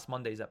on last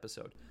Monday's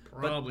episode.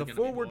 Probably but the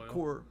forward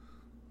core,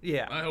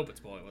 yeah. I hope it's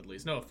Boyle at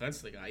least. No offense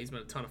to the guy. He's been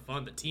a ton of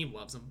fun. The team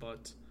loves him,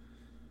 but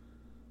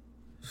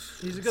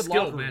he's a good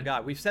locker room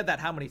guy. We've said that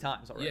how many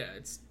times already? Yeah,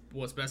 it's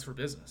what's best for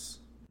business.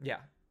 Yeah.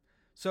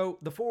 So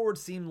the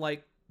forwards seem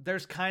like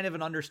there's kind of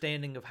an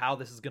understanding of how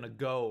this is going to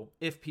go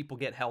if people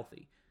get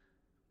healthy.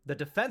 The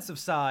defensive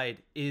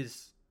side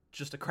is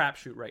just a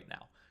crapshoot right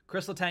now.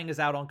 Chris Letang is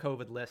out on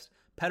COVID list.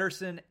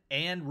 Pettersson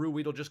and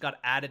Ruhwedel just got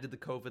added to the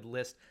COVID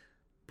list.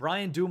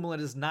 Brian Dumoulin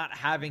is not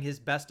having his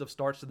best of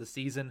starts to the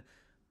season.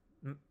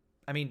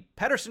 I mean,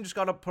 Pettersson just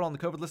got put on the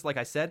COVID list, like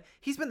I said.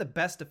 He's been the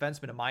best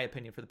defenseman, in my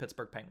opinion, for the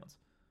Pittsburgh Penguins.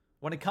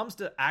 When it comes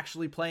to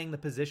actually playing the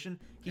position,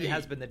 he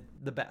has been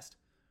the best.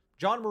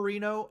 John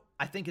Marino,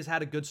 I think, has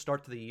had a good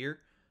start to the year.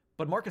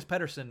 But Marcus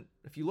Pettersson,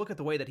 if you look at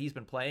the way that he's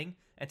been playing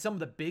and some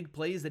of the big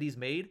plays that he's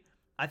made,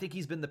 I think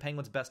he's been the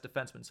Penguins' best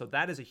defenseman. So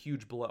that is a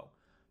huge blow.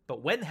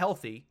 But when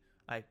healthy,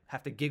 I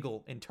have to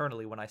giggle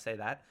internally when I say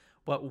that,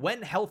 but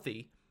when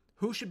healthy,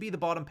 who should be the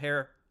bottom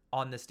pair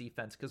on this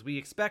defense? Because we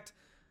expect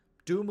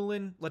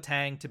Dumoulin,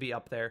 Letang to be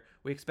up there.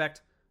 We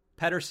expect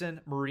Pettersson,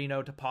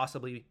 Marino to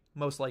possibly,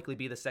 most likely,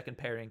 be the second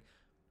pairing.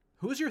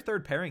 Who's your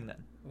third pairing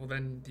then? Well,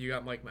 then you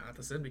got Mike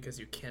Matheson, because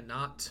you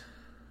cannot,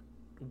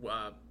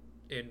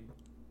 in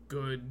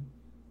good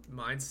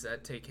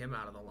mindset, take him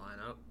out of the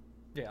lineup.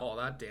 Yeah. All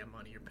that damn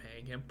money you're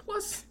paying him.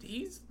 Plus,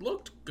 he's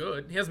looked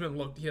good. He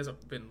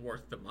hasn't been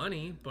worth the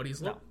money, but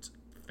he's looked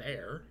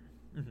fair.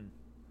 Mm-hmm.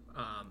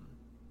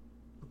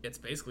 It's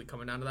basically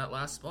coming down to that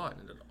last spot,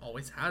 and it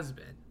always has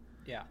been.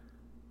 Yeah.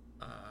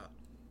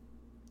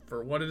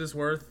 For what it is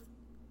worth,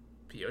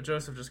 P.O.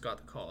 Joseph just got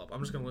the call up. I'm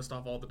just going to list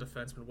off all the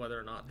defensemen, whether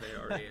or not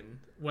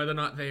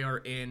they are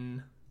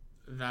in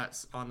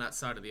that on that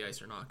side of the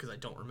ice or not, because I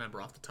don't remember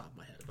off the top of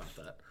my head about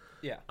that.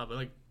 Yeah. But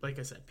like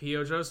I said,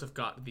 P.O. Joseph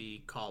got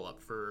the call up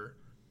for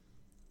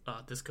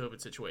this COVID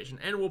situation,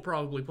 and will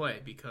probably play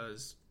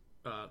because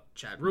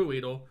Chad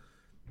Ruhwedel,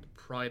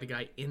 probably the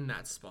guy in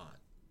that spot.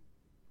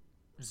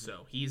 Mm-hmm.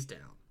 So he's down.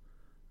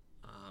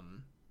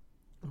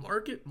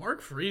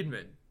 Mark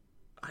Friedman,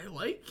 I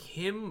like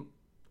him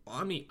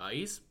on the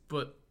ice,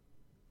 but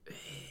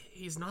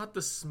he's not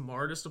the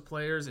smartest of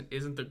players and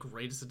isn't the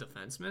greatest of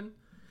defensemen.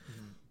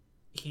 Mm-hmm.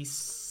 He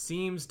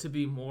seems to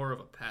be more of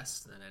a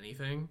pest than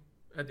anything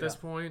at this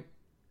point.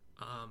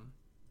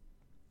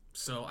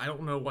 So I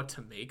don't know what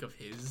to make of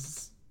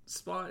his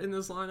spot in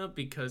this lineup,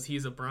 because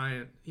he's a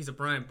Brian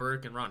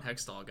Burke and Ron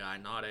Hextall guy,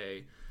 not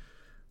a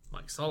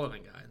Mike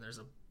Sullivan guy, and there's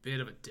a bit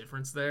of a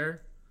difference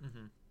there.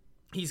 Mm-hmm.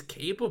 He's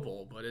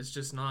capable, but it's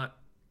just not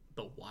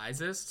the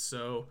wisest,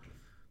 so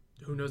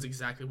who knows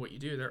exactly what you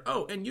do there.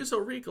 Oh, and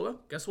Juuso Riikola,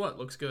 guess what?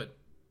 Looks good.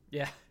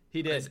 Yeah,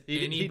 he did.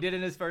 He did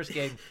in his first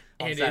game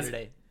on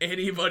Saturday.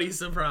 Anybody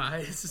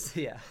surprised?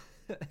 Yeah.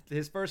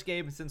 His first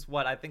game since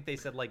what? I think they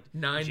said like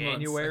 9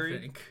 January. months,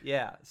 I think.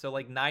 Yeah, so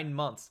like 9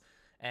 months.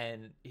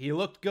 and he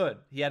looked good.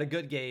 He had a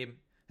good game.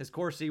 His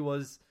Corsi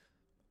was,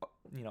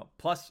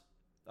 plus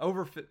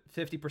over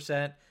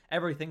 50%.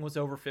 Everything was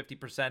over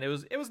 50%.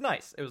 It was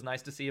nice. It was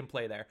nice to see him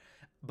play there.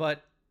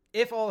 But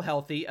if all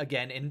healthy,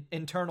 again,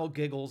 internal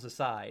giggles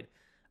aside,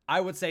 I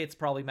would say it's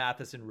probably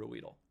Matheson,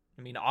 Ruhwedel.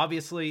 I mean,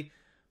 obviously,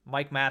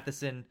 Mike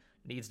Matheson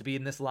needs to be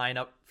in this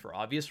lineup for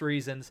obvious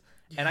reasons.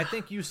 Yeah. And I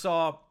think you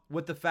saw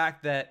with the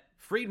fact that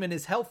Friedman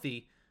is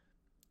healthy,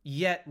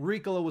 yet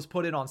Riikola was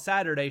put in on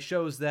Saturday,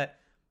 shows that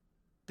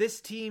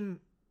this team,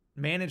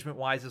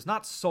 management-wise, is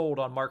not sold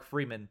on Mark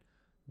Friedman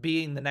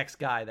being the next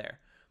guy there.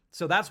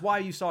 So that's why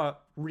you saw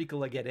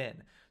Riikola get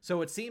in.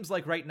 So it seems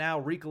like right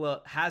now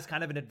Riikola has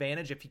kind of an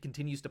advantage if he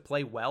continues to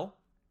play well.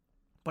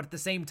 But at the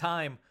same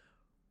time,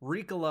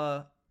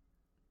 Riikola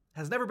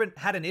has never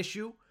had an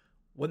issue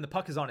when the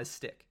puck is on his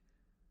stick.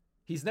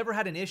 He's never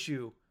had an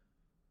issue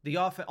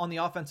on the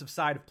offensive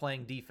side of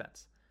playing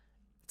defense.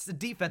 It's the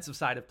defensive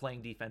side of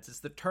playing defense. It's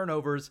the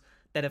turnovers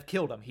that have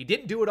killed him. He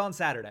didn't do it on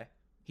Saturday.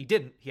 He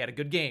didn't. He had a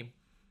good game.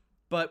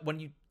 But when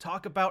you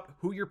talk about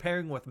who you're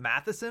pairing with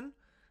Matheson,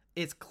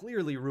 it's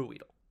clearly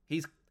Ruhwedel.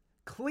 He's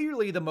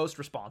clearly the most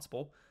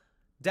responsible.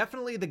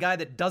 Definitely the guy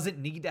that doesn't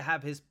need to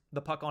have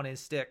the puck on his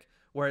stick,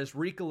 whereas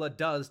Riikola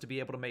does to be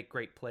able to make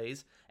great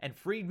plays. And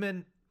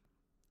Friedman,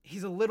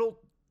 he's a little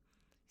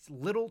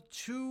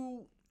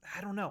too,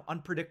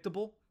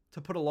 unpredictable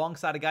to put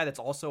alongside a guy that's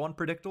also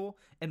unpredictable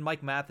and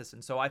Mike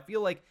Matheson. So I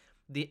feel like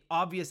the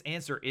obvious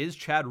answer is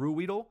Chad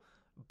Ruhwedel,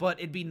 but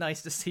it'd be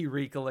nice to see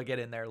Riikola get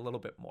in there a little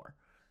bit more.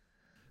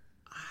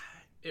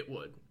 It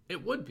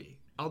would be.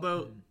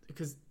 Although,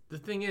 because the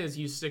thing is,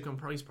 you stick him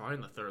probably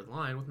in the third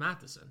line with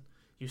Matheson.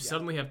 You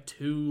suddenly have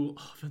two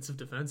offensive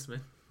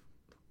defensemen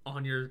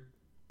on your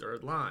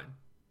third line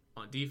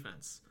on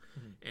defense.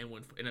 Mm-hmm.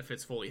 And if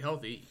it's fully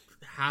healthy,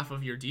 half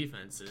of your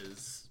defense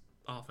is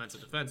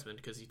offensive defensemen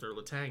because you throw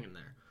Letang in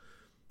there.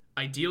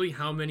 Ideally,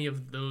 how many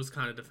of those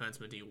kind of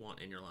defensemen do you want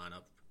in your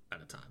lineup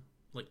at a time?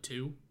 Like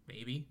 2,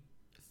 maybe?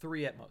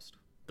 3 at most.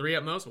 3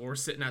 at most? Well, we're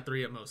sitting at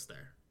 3 at most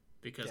there.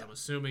 Because I'm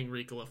assuming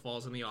Riikola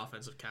falls in the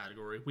offensive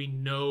category. We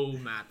know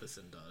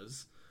Matheson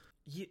does.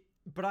 Yeah,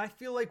 but I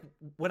feel like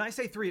when I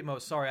say 3 at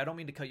most, sorry, I don't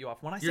mean to cut you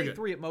off. When I say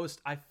 3 at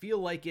most, I feel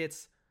like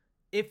it's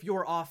if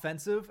you're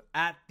offensive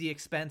at the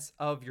expense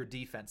of your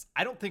defense.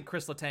 I don't think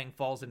Chris Letang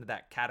falls into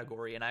that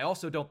category, and I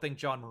also don't think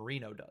John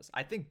Marino does.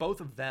 I think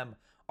both of them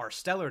are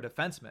stellar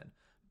defensemen,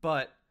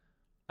 but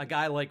a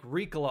guy like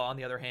Riikola, on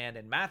the other hand,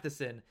 and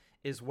Matheson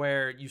is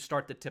where you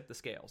start to tip the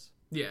scales.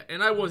 Yeah,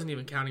 and I wasn't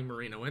even counting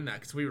Marino in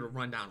that because we were to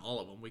run down all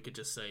of them. We could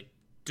just say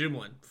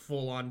Dumoulin,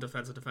 full-on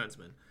defensive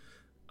defenseman.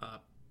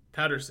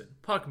 Pedersen,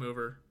 puck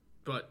mover,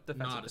 but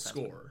not a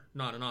scorer,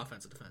 not an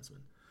offensive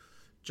defenseman.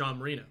 John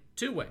Marino,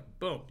 two-way,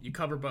 boom, you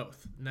cover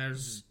both. And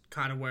there's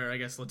kind of where I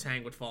guess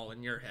Letang would fall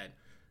in your head.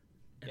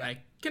 And I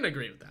can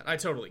agree with that. I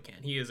totally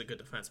can. He is a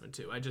good defenseman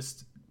too.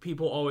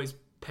 People always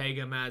peg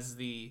him as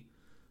the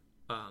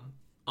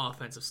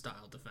offensive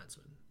style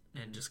defenseman.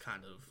 And just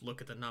kind of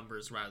look at the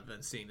numbers rather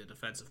than seeing the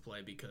defensive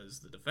play, because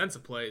the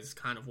defensive play is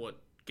kind of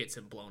what gets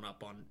him blown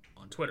up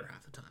on Twitter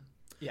half the time.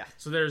 Yeah.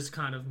 So there's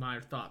kind of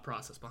my thought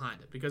process behind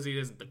it, because he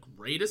isn't the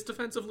greatest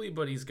defensively,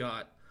 but he's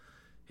got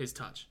his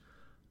touch.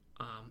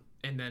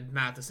 And then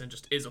Matheson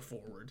just is a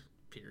forward,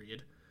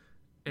 period.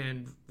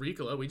 And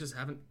Riikola, we just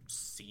haven't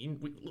seen.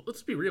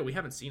 Let's be real, we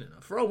haven't seen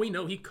enough. For all we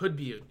know, he could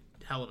be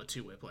a hell of a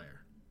two-way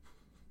player.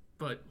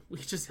 But we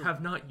just have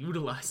not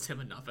utilized him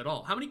enough at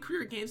all. How many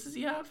career games does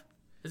he have?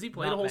 Has he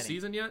played a whole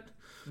season yet?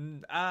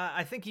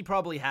 I think he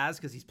probably has,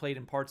 because he's played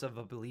in parts of,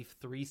 I believe,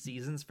 3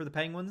 seasons for the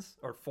Penguins,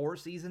 or 4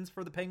 seasons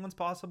for the Penguins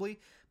possibly.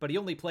 But he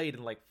only played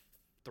in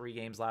 3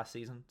 games last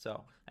season,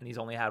 and he's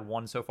only had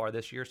 1 so far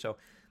this year. So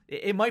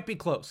it might be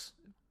close,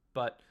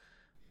 but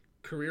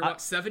career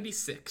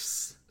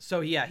 76.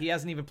 So yeah, he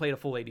hasn't even played a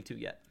full 82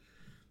 yet.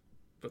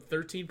 But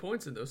 13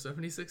 points in those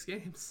 76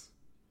 games.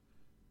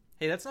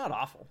 Hey, that's not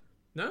awful.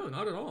 No,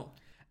 not at all.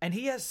 And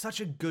he has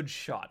such a good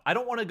shot. I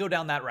don't want to go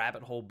down that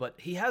rabbit hole, but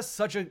he has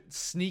such a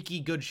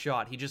sneaky good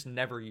shot. He just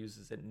never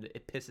uses it, and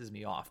it pisses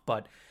me off.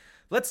 But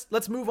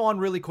let's move on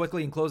really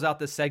quickly and close out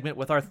this segment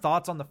with our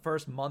thoughts on the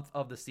first month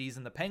of the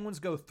season. The Penguins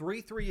go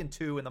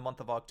 3-3-2 in the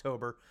month of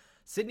October.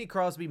 Sidney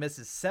Crosby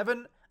misses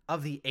 7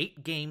 of the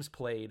 8 games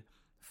played.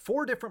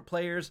 4 different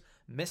players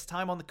missed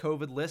time on the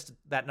COVID list.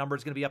 That number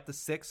is going to be up to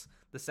 6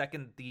 the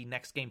second the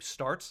next game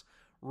starts.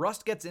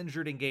 Rust gets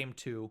injured in game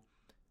 2,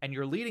 and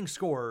your leading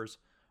scorers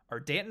are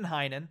Danton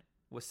Heinen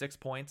with 6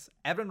 points,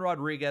 Evan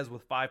Rodriguez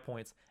with 5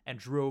 points, and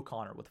Drew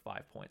O'Connor with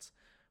 5 points.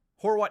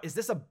 Horwat, is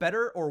this a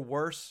better or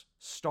worse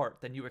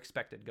start than you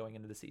expected going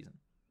into the season?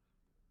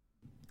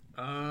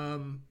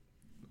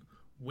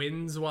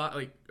 Wins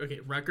wise,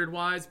 record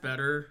wise,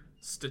 better.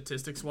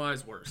 Statistics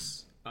wise,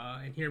 worse.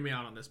 And hear me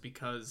out on this,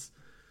 because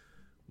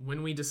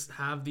when we just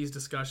have these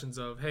discussions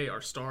of, hey,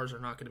 our stars are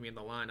not going to be in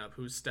the lineup,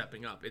 who's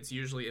stepping up? It's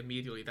usually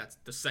immediately that's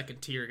the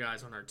second tier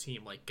guys on our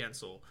team, like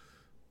Gensel,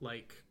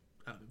 like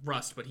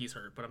Rust, but he's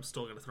hurt, but I'm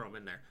still going to throw him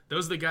in there.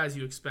 Those are the guys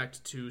you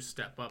expect to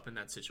step up in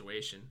that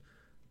situation,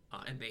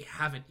 and they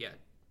haven't yet.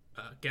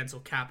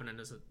 Gensel, Kapanen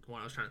is the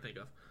one I was trying to think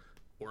of,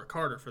 or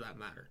Carter for that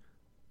matter.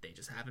 They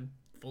just haven't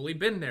fully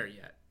been there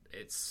yet.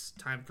 It's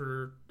time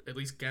for at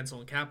least Gensel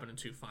and Kapanen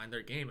to find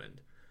their game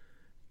and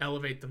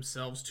elevate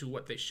themselves to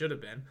what they should have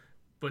been.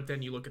 But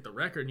then you look at the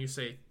record and you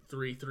say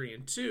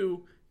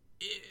 3-3-2.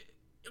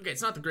 Okay,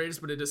 it's not the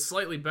greatest, but it is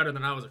slightly better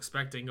than I was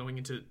expecting going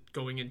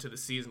into the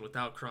season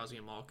without Crosby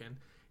and Malkin.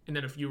 And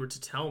then if you were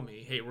to tell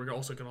me, hey, we're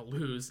also going to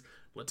lose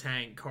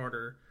Letang,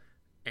 Carter,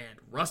 and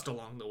Rust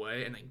along the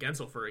way, and then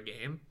Gensel for a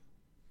game,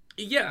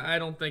 yeah, I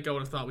don't think I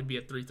would have thought we'd be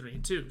at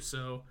 3-3-2.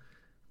 So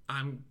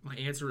my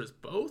answer is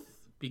both,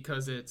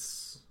 because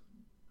it's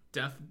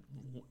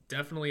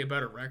definitely a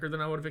better record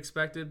than I would have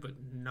expected, but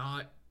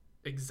not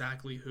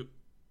exactly who.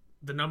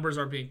 The numbers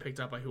are being picked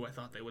up by who I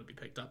thought they would be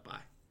picked up by.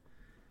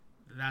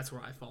 That's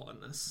where I fall in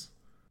this.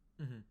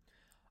 Mm-hmm.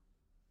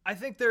 I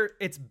think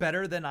it's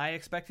better than I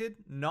expected,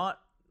 not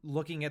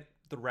looking at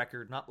the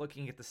record, not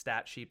looking at the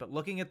stat sheet, but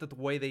looking at the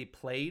way they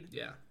played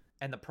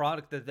and the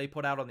product that they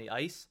put out on the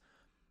ice.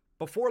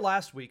 Before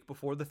last week,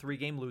 before the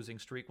 3-game losing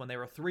streak, when they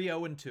were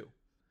 3-0-2,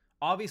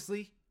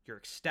 obviously you're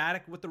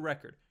ecstatic with the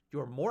record.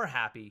 You're more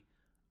happy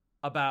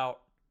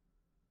about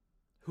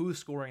who's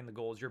scoring the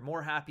goals. You're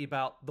more happy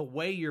about the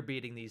way you're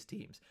beating these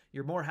teams.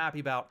 You're more happy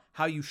about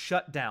how you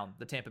shut down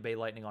the Tampa Bay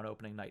Lightning on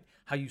opening night,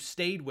 how you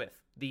stayed with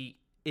the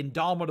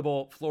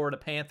indomitable Florida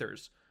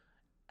Panthers,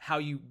 how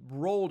you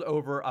rolled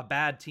over a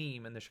bad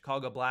team in the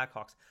Chicago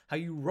Blackhawks, how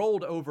you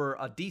rolled over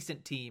a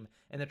decent team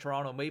in the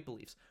Toronto Maple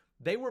Leafs.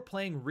 They were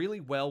playing really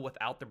well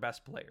without their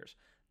best players.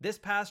 This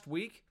past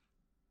week,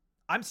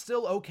 I'm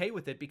still okay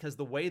with it because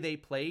the way they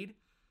played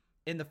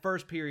in the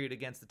first period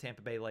against the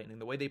Tampa Bay Lightning,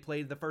 the way they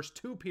played the first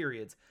 2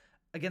 periods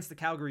against the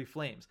Calgary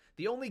Flames.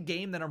 The only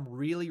game that I'm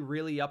really,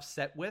 really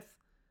upset with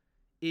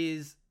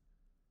is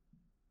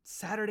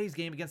Saturday's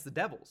game against the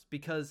Devils,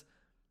 because,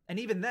 and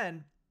even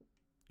then,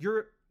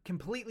 you're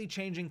completely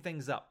changing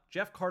things up.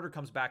 Jeff Carter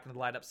comes back in the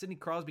lineup. Sidney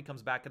Crosby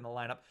comes back in the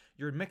lineup.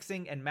 You're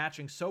mixing and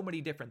matching so many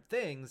different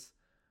things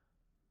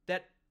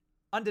that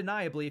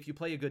undeniably, if you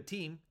play a good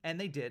team, and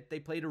they did, they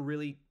played a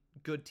really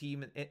good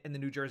team in the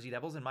New Jersey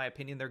Devils. In my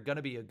opinion, they're going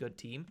to be a good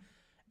team.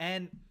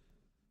 And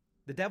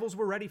the Devils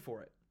were ready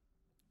for it.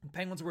 The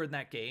Penguins were in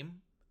that game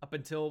up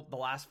until the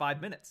last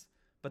 5 minutes.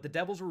 But the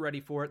Devils were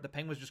ready for it. The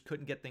Penguins just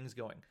couldn't get things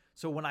going.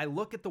 So when I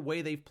look at the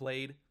way they've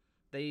played,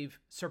 they've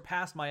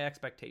surpassed my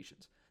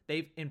expectations.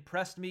 They've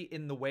impressed me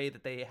in the way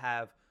that they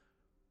have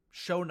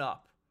shown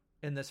up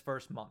in this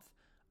first month.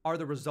 Are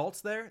the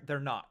results there? They're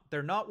not.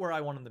 They're not where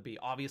I want them to be.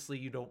 Obviously,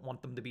 you don't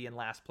want them to be in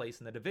last place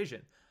in the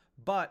division.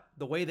 But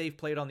the way they've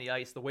played on the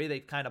ice, the way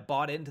they've kind of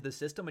bought into the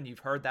system, and you've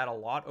heard that a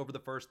lot over the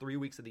first 3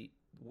 weeks of the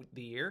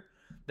year,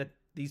 that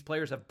these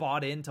players have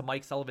bought into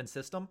Mike Sullivan's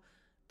system,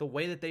 the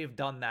way that they've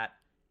done that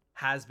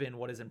has been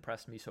what has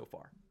impressed me so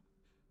far.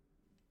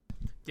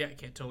 Yeah, I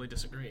can't totally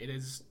disagree. It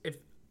is, if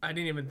I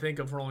didn't even think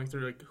of rolling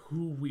through like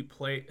who we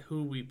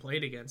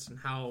played against and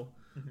how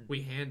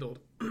we handled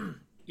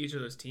each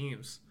of those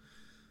teams.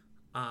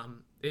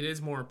 It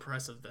is more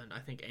impressive than I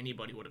think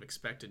anybody would have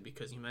expected,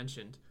 because you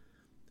mentioned,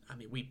 I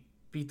mean, we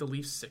beat the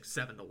Leafs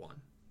 6-7-1.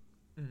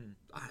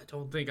 I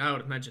don't think I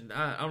would have mentioned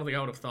that. I don't think I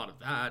would have thought of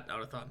that. I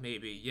would have thought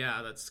maybe,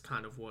 yeah, that's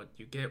kind of what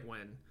you get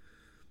when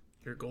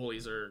your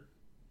goalies are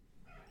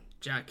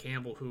Jack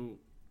Campbell, who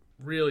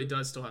really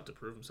does still have to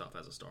prove himself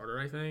as a starter,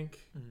 I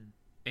think.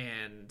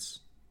 And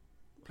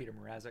Peter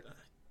Mrazek.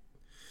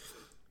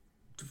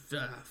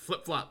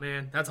 Flip-flop,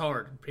 man. That's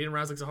hard. Peter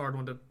Mrazek's a hard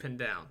one to pin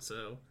down.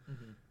 So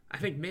I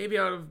think maybe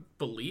I would have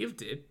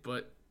believed it,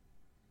 but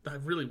I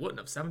really wouldn't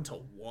have.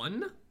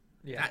 7-1?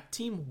 Yeah. That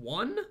team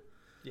won?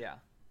 Yeah.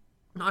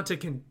 Not to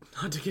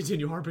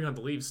continue harping on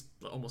the Leafs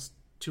almost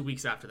 2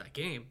 weeks after that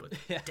game, but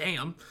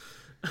damn.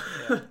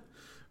 Yeah.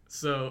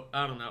 So,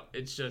 I don't know.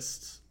 It's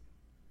just,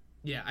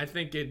 yeah, I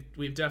think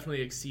we've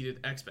definitely exceeded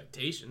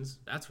expectations.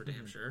 That's for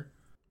damn sure.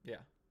 Yeah.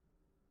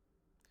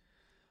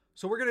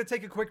 So we're going to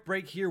take a quick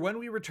break here. When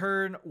we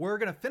return, we're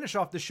going to finish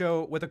off the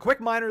show with a quick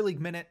minor league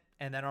minute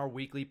and then our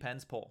weekly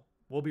Pens poll.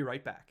 We'll be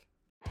right back.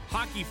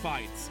 Hockey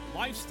fights,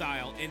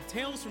 lifestyle, and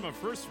tales from a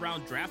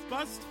first-round draft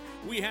bust?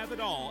 We have it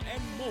all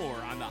and more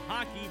on the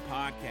Hockey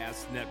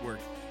Podcast Network,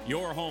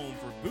 your home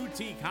for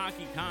boutique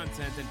hockey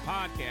content and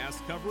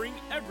podcasts covering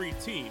every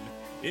team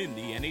in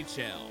the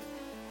NHL.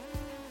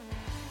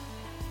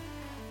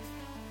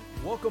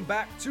 Welcome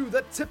back to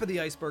the Tip of the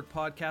Iceberg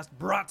podcast,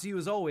 brought to you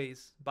as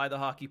always by the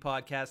Hockey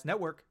Podcast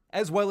Network,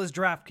 as well as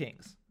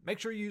DraftKings. Make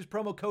sure you use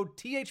promo code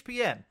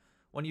THPN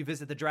when you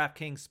visit the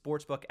DraftKings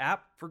Sportsbook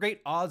app for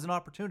great odds and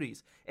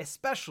opportunities,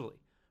 especially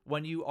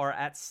when you are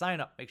at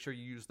sign up. Make sure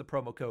you use the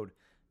promo code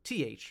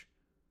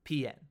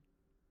THPN.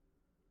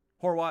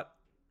 Horwat,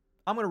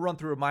 I'm going to run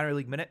through a minor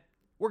league minute.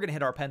 We're going to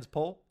hit our Pens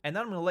poll, and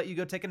then I'm going to let you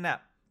go take a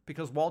nap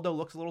because Waldo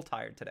looks a little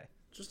tired today.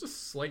 Just a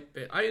slight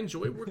bit. I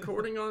enjoy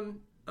recording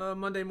on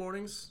Monday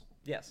mornings.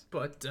 Yes.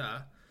 But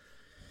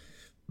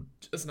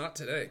just not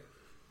today.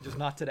 Just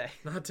not today.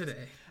 Not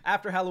today.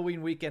 After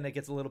Halloween weekend, it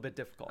gets a little bit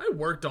difficult. I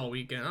worked all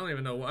weekend. I don't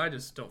even know why. I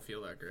just don't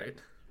feel that great.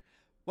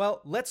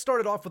 Well, let's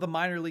start it off with a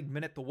minor league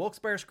minute. The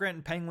Wilkes-Barre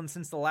Scranton Penguins,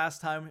 since the last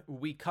time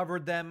we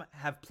covered them,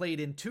 have played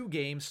in 2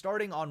 games.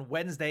 Starting on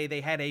Wednesday, they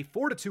had a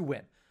 4-2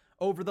 win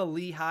over the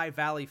Lehigh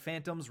Valley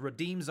Phantoms.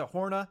 Radim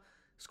Zahorna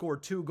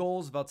scored 2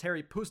 goals.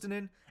 Valtteri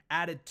Puustinen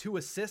added 2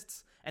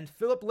 assists. And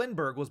Philip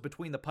Lindberg was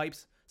between the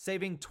pipes,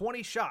 saving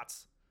 20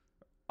 shots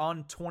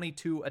on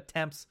 22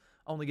 attempts,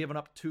 only giving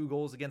up 2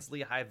 goals against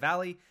Lehigh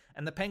Valley.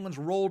 And the Penguins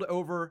rolled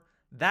over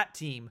that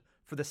team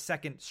for the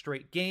second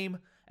straight game.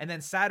 And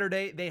then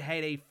Saturday, they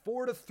had a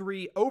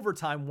 4-3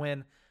 overtime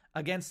win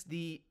against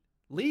the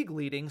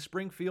league-leading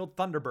Springfield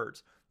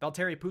Thunderbirds.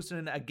 Valtteri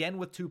Puustinen again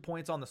with 2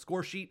 points on the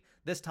score sheet,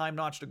 this time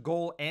notched a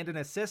goal and an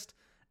assist.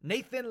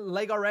 Nathan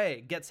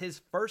Legare gets his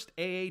first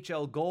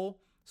AHL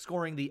goal,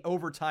 scoring the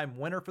overtime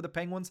winner for the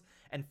Penguins.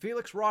 And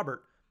Felix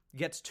Robert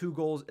gets 2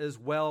 goals as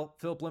well.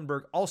 Philip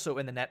Lindberg also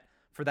in the net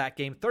for that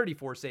game,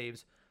 34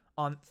 saves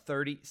on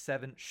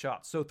 37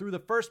 shots. So through the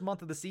first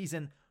month of the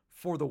season,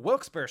 for the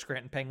Wilkes-Barre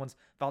Scranton Penguins,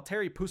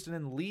 Valtteri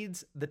Puustinen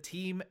leads the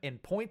team in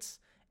points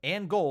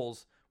and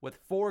goals with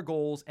 4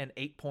 goals and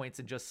 8 points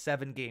in just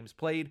 7 games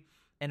played.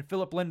 And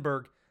Philip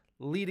Lindberg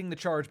leading the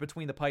charge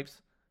between the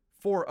pipes,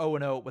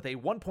 4-0-0 with a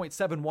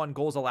 1.71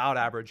 goals allowed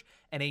average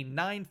and a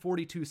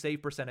 .942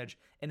 save percentage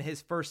in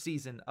his first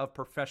season of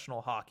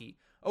professional hockey.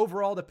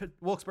 Overall, the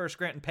Wilkes-Barre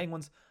Scranton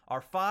Penguins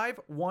are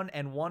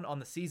 5-1-1 on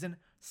the season,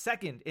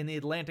 second in the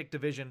Atlantic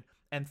Division,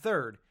 and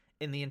third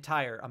in the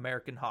entire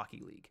American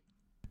Hockey League.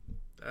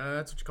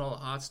 That's what you call a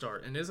hot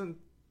start. And isn't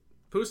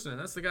Puustinen,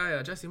 that's the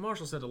guy Jesse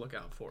Marshall said to look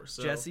out for.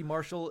 So Jesse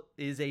Marshall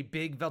is a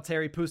big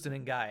Valtteri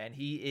Puustinen guy, and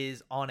he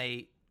is on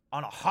a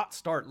hot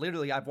start.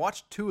 Literally, I've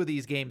watched 2 of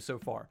these games so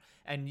far,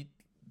 and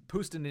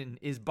Puustinen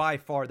is by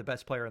far the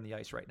best player on the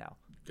ice right now.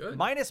 Good.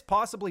 Minus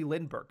possibly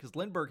Lindberg, because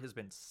Lindberg has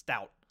been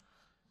stout.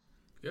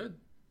 Good.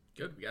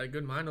 We got a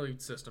good minor league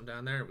system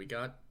down there. We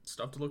got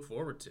stuff to look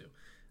forward to.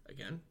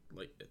 Again,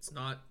 like, it's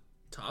not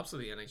tops of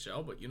the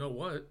NHL, but you know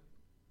what?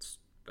 It's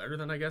better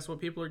than, I guess, what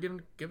people are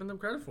giving them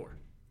credit for.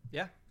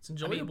 Yeah. It's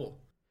enjoyable.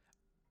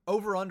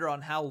 Over under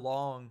on how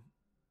long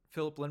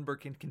Philip Lindberg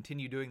can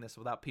continue doing this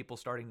without people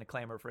starting to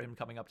clamor for him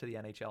coming up to the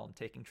NHL and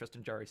taking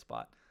Tristan Jarry's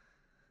spot.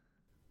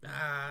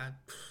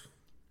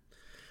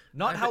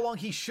 Not how long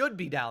he should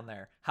be down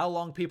there. How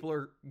long people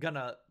are going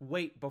to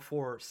wait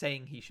before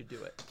saying he should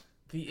do it.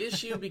 The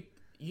issue,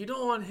 you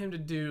don't want him to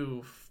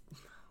do,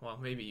 well,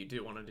 maybe you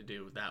do want him to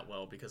do that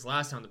well, because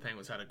last time the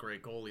Penguins had a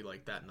great goalie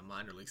like that in the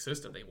minor league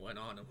system, they went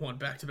on and won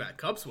back-to-back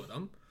cups with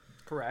him.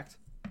 Correct.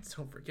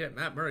 Don't forget,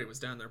 Matt Murray was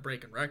down there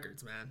breaking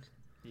records, man.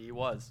 He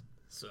was.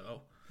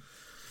 So,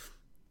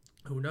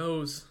 who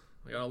knows?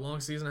 We got a long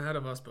season ahead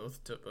of us, both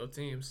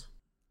teams.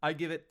 I'd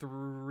give it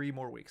 3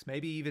 more weeks,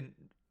 maybe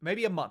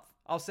a month.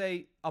 I'll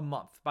say a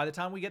month. By the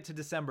time we get to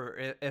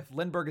December, if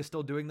Lindberg is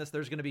still doing this,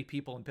 there's going to be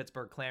people in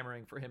Pittsburgh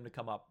clamoring for him to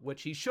come up,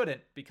 which he shouldn't,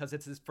 because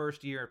it's his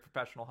first year of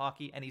professional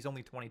hockey, and he's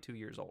only 22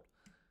 years old.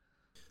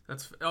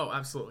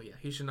 Absolutely, yeah.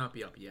 He should not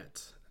be up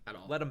yet at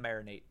all. Let him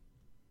marinate.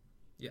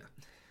 Yeah.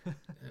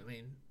 I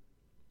mean,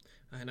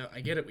 I know,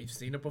 I get it. We've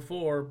seen it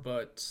before,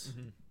 but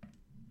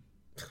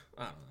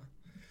I don't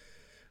know.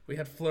 We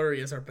had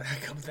Fleury as our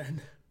backup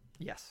then.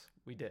 Yes,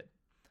 we did.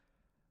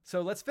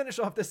 So let's finish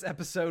off this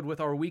episode with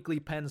our weekly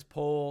Pens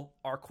poll.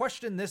 Our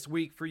question this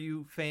week for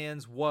you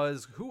fans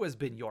was, who has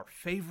been your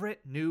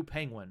favorite new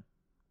Penguin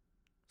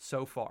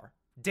so far?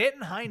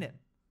 Danton Heinen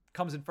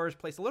comes in first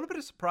place. A little bit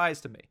of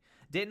surprise to me.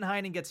 Danton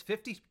Heinen gets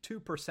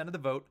 52% of the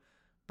vote.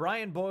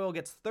 Brian Boyle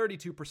gets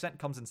 32%,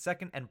 comes in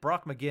second, and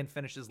Brock McGinn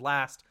finishes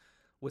last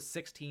with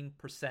 16%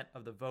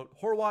 of the vote.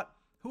 Horwat,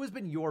 who has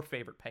been your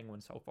favorite Penguin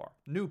so far?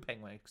 New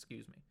Penguin,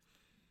 excuse me.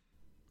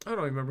 I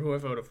don't remember who I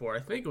voted for. I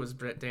think it was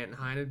Danton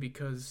Heinen,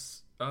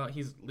 because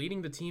he's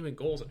leading the team in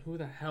goals, and who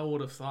the hell would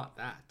have thought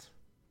that?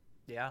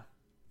 Yeah.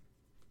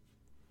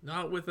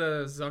 Not with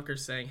Zucker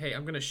saying, hey,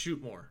 I'm going to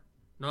shoot more.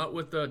 Not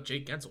with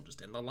Jake Gensel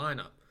just in the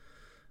lineup.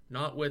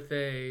 Not with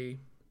a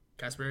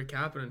Kasperi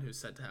Kapanen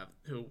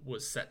who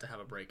was set to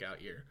have a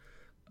breakout year.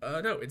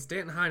 No, it's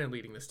Danton Heinen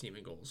leading this team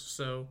in goals.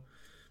 So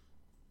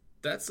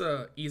that's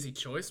a easy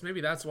choice.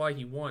 Maybe that's why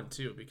he won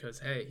too, because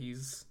hey,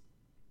 he's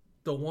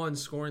the one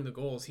scoring the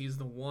goals. He's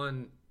the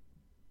name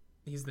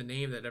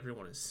that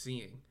everyone is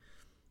seeing.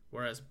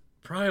 Whereas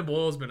Brian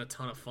Boyle's been a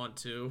ton of fun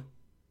too.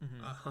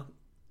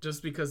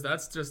 Just because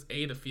that's just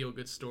A, the feel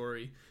good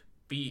story.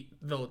 B,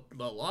 the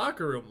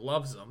locker room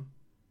loves him.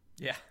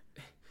 Yeah.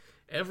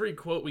 Every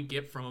quote we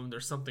get from him,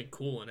 there's something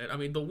cool in it. I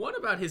mean, the one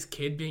about his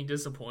kid being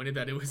disappointed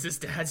that it was his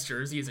dad's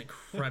jersey is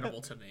incredible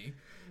to me,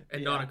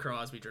 and not a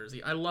Crosby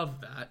jersey. I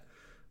love that.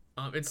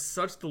 It's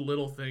such the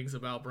little things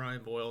about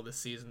Brian Boyle this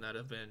season that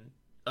have been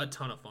a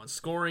ton of fun.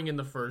 Scoring in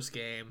the first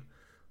game,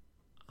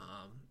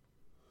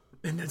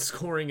 and then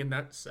scoring in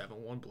that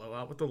 7-1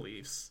 blowout with the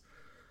Leafs.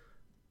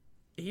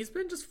 He's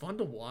been just fun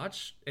to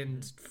watch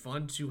and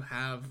fun to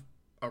have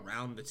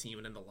around the team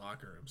and in the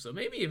locker room. So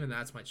maybe even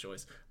that's my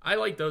choice. I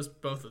like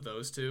both of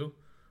those two.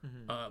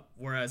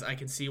 Whereas I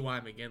can see why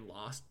McGinn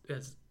was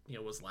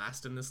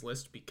last in this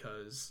list,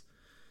 because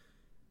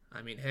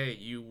I mean, hey,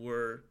 you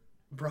were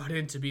brought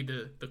in to be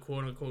the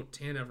quote-unquote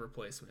Tanev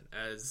replacement,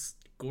 as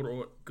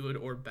good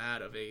or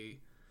bad of a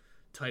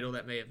title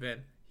that may have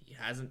been. He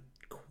hasn't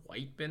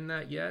quite been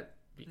that yet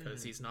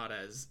because he's not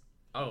as,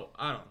 I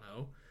don't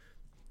know,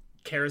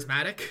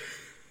 charismatic.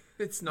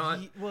 It's not...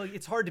 Well,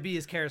 it's hard to be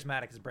as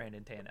charismatic as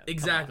Brandon Tanev.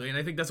 Exactly, and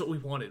I think that's what we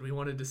wanted. We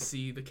wanted to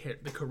see the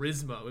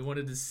charisma. We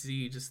wanted to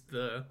see just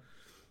the,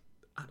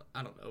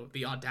 I don't know,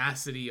 the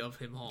audacity of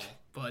him all.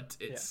 But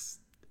it's...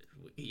 Yeah.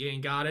 He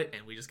ain't got it,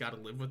 and we just got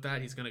to live with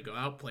that. He's going to go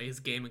out, play his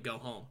game, and go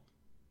home.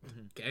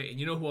 Okay, and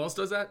you know who else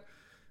does that?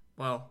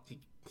 Well,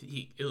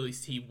 he at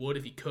least he would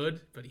if he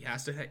could, but he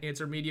has to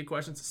answer media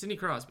questions. Sidney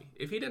Crosby.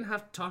 If he didn't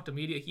have to talk to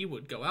media, he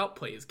would go out,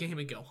 play his game,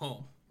 and go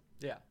home.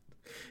 Yeah.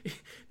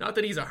 Not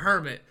that he's a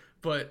hermit,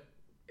 but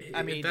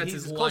I mean, that's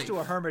he's his as close life. to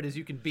a hermit as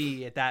you can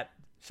be at that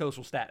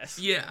social status.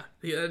 Yeah,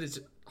 that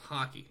is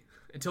hockey.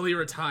 Until he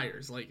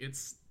retires, like,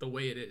 it's the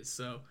way it is.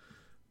 So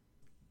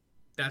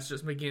that's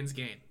just McGinn's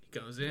game. He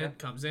goes in,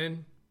 comes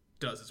in,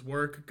 does his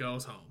work,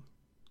 goes home.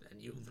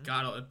 And you've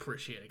got to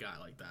appreciate a guy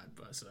like that.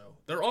 But so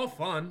they're all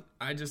fun.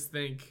 I just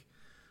think,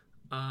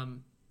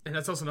 and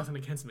that's also nothing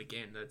against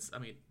McGinn.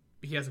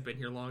 He hasn't been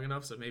here long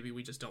enough, so maybe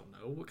we just don't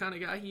know what kind of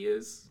guy he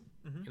is.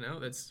 You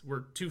know,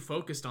 we're too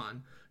focused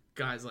on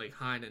guys like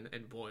Heinen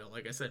and Boyle.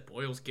 Like I said,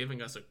 Boyle's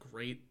giving us a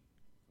great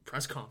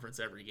press conference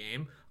every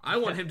game. I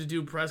want him to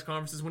do press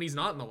conferences when he's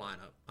not in the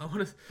lineup. I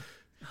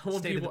want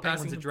State people of the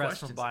asking Penguins him address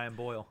questions. from Brian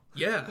Boyle.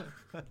 Yeah.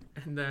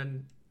 And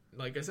then,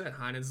 like I said,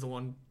 Heinen's the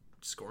one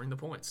scoring the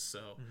points.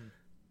 So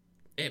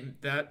and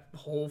that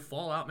whole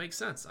fallout makes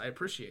sense. I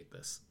appreciate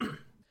this.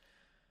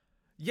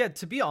 Yeah,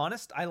 to be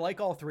honest, I like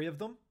all three of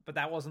them, but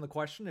that wasn't the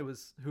question. It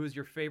was, who is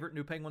your favorite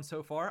new Penguin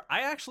so far?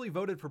 I actually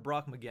voted for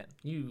Brock McGinn.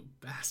 You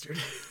bastard.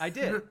 I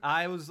did.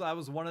 I was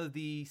one of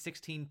the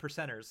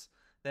 16%ers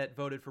that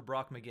voted for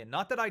Brock McGinn.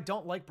 Not that I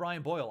don't like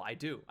Brian Boyle. I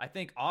do. I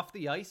think off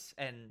the ice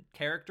and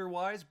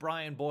character-wise,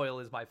 Brian Boyle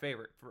is my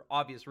favorite for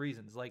obvious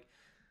reasons. Like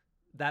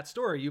that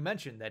story you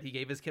mentioned that he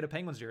gave his kid a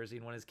Penguins jersey,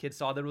 and when his kid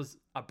saw that it was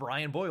a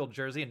Brian Boyle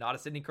jersey and not a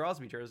Sidney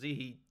Crosby jersey,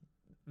 he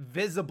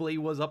visibly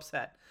was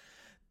upset.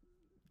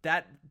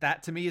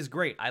 That to me is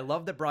great. I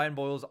love that Brian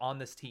Boyle's on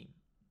this team.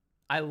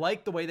 I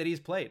like the way that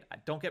he's played.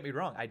 Don't get me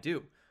wrong, I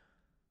do.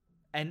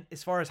 And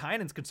as far as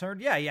Heinen's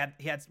concerned, yeah, he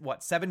had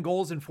 7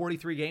 goals in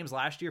 43 games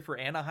last year for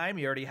Anaheim.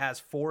 He already has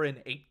 4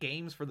 in 8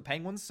 games for the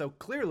Penguins. So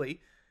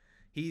clearly,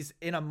 he's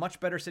in a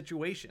much better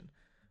situation.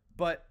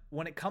 But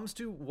when it comes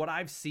to what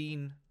I've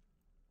seen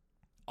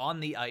on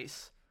the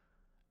ice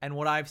and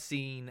what I've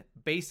seen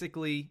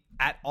basically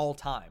at all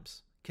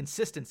times,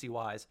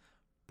 consistency-wise,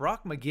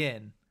 Brock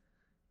McGinn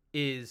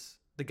is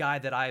the guy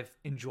that I've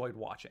enjoyed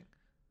watching.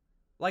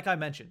 Like I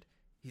mentioned,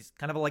 he's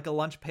kind of like a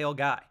lunch pail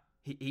guy.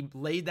 He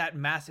laid that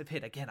massive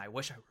hit. Again, I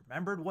wish I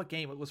remembered what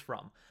game it was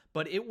from,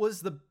 but it was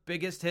the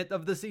biggest hit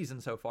of the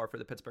season so far for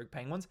the Pittsburgh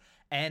Penguins,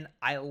 and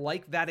I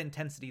like that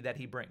intensity that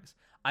he brings.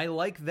 I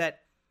like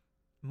that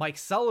Mike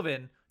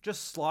Sullivan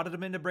just slotted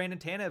him into Brandon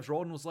Tanev's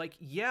role and was like,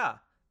 yeah,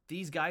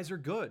 these guys are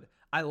good.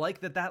 I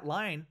like that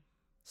line,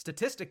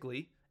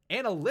 statistically,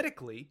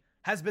 analytically,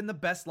 has been the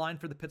best line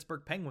for the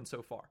Pittsburgh Penguins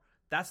so far.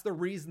 That's the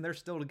reason they're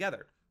still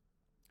together.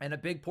 And a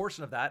big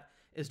portion of that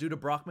is due to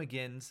Brock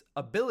McGinn's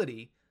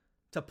ability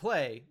to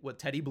play with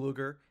Teddy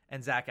Bluger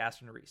and Zach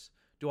Aston-Reese.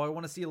 Do I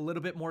want to see a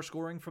little bit more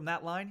scoring from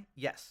that line?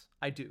 Yes,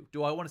 I do.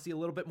 Do I want to see a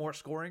little bit more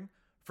scoring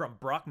from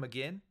Brock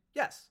McGinn?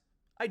 Yes,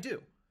 I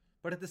do.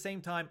 But at the same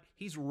time,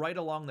 he's right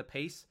along the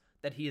pace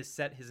that he has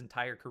set his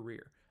entire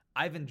career.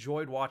 I've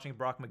enjoyed watching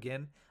Brock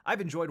McGinn.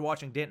 I've enjoyed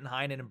watching Danton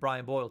Heinen and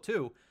Brian Boyle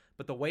too.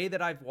 But the way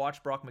that I've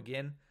watched Brock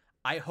McGinn,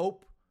 I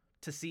hope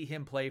to see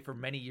him play for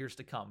many years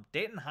to come.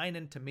 Danton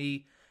Heinen, to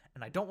me,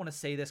 and I don't want to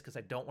say this because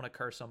I don't want to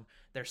curse him,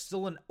 there's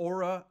still an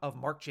aura of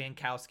Mark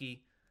Jankowski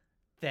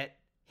that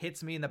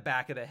hits me in the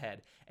back of the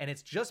head. And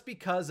it's just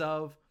because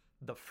of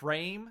the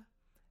frame,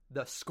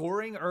 the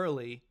scoring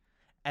early,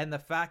 and the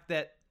fact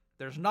that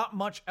there's not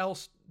much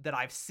else that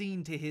I've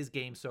seen to his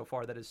game so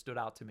far that has stood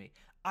out to me.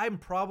 I'm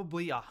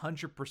probably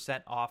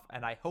 100% off,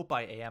 and I hope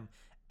I am,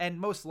 and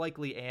most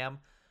likely am.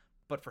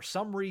 But for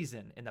some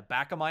reason, in the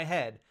back of my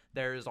head,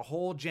 there is a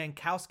whole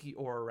Jankowski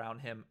aura around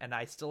him, and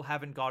I still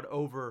haven't got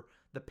over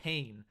the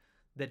pain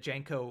that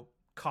Janko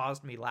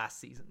caused me last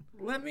season.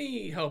 Let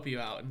me help you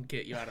out and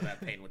get you out of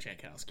that pain with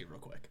Jankowski real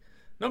quick.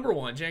 Number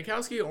one,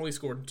 Jankowski only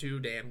scored in 2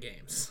 damn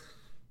games.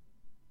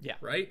 Yeah.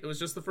 Right? It was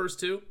just the first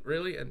 2,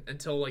 really,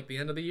 until like the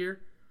end of the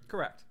year?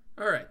 Correct.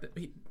 All right.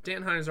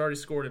 Dan Heinen's already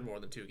scored in more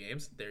than 2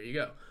 games. There you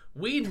go.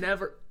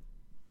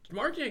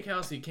 Mark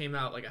Jankowski came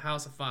out like a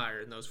house of fire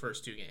in those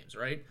first 2 games,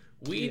 right?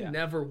 We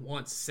never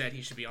once said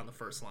he should be on the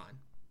first line.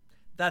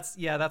 That's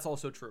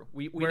also true.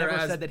 We never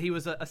said that he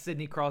was a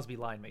Sidney Crosby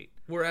line mate.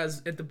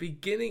 Whereas at the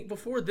beginning,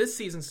 before this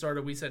season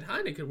started, we said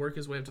Heinen could work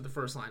his way up to the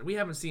first line. We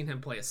haven't seen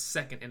him play a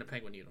second in a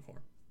Penguin uniform.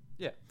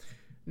 Yeah.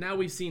 Now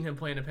we've seen him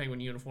play in a Penguin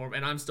uniform,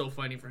 and I'm still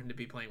fighting for him to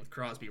be playing with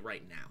Crosby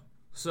right now.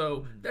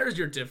 So there's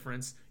your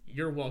difference.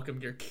 You're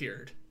welcome. You're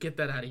cured. Get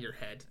that out of your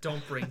head.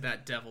 Don't bring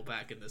that devil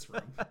back in this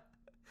room.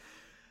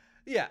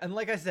 Yeah, and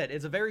like I said,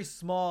 it's a very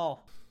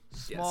small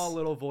small Yes.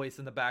 little voice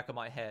in the back of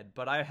my head,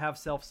 but I have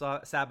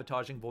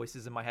self-sabotaging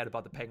voices in my head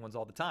about the Penguins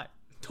all the time.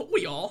 Don't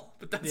we all?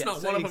 But that's Yeah,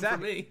 not so one of them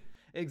exactly. for me.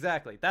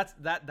 Exactly. That's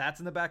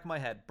in the back of my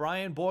head.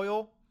 Brian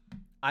Boyle,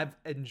 I've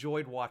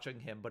enjoyed watching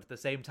him, but at the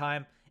same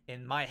time,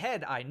 in my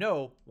head, I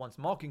know once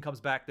Malkin comes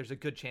back, there's a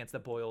good chance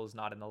that Boyle is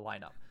not in the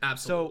lineup.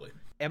 Absolutely. So,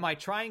 am I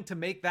trying to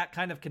make that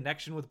kind of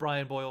connection with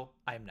Brian Boyle?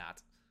 I'm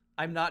not.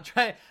 I'm not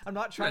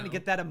trying to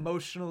get that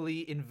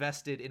emotionally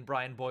invested in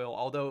Brian Boyle,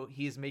 although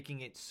he is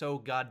making it so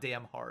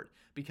goddamn hard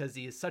because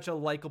he is such a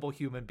likable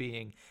human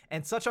being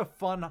and such a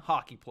fun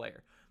hockey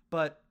player.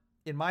 But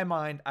in my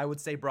mind, I would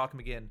say Brock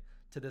McGinn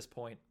to this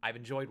point. I've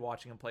enjoyed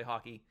watching him play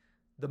hockey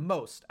the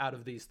most out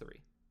of these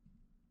three.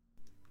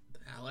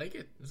 I like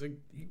it. It's like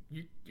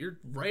you're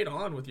right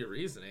on with your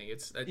reasoning.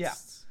 It's Yeah.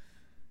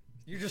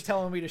 You're just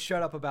telling me to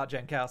shut up about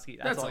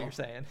Jankowski. That's all you're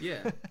saying.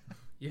 Yeah.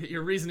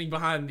 Your reasoning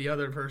behind the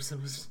other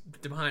person was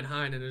behind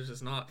Heinen is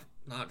just not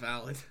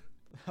valid.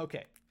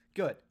 Okay,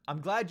 good.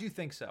 I'm glad you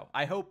think so.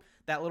 I hope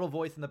that little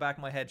voice in the back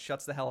of my head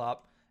shuts the hell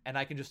up and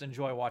I can just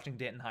enjoy watching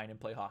Danton Heinen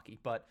play hockey.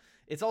 But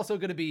it's also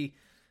going to be,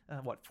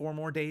 4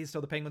 more days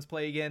till the Penguins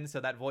play again, so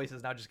that voice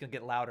is now just going to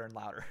get louder and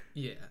louder.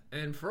 Yeah,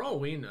 and for all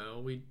we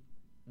know, we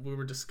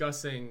were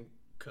discussing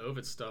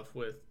COVID stuff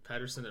with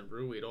Pedersen and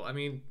Ruhwedel. I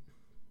mean,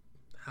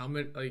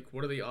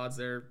 what are the odds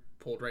they're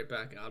pulled right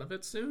back out of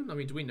it soon? I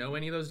mean, do we know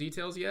any of those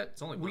details yet?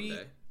 It's only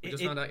Monday. We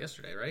just found out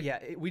yesterday, right? Yeah,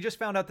 we just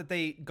found out that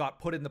they got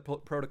put in the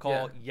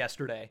protocol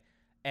yesterday,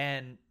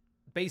 and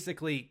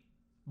basically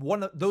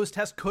one of those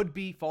tests could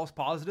be false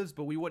positives,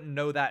 but we wouldn't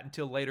know that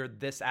until later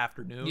this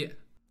afternoon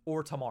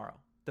or tomorrow,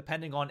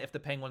 depending on if the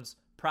Penguins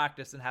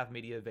practice and have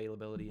media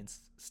availability and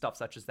stuff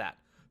such as that.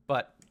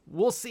 But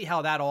we'll see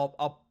how that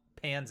all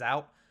pans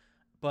out.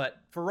 But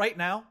for right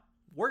now,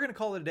 we're going to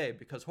call it a day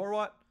because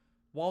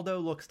Waldo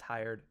looks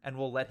tired, and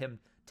we'll let him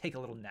take a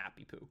little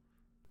nappy poo.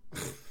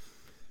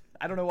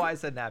 I don't know why I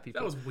said nappy poo.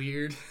 That was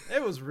weird.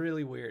 It was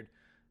really weird.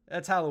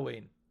 That's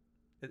Halloween.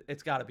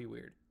 It's got to be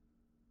weird.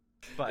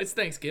 But it's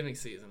Thanksgiving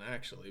season,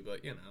 actually,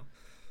 but you know.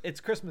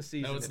 It's Christmas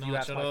season, if you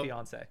ask my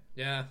fiance.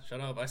 Yeah,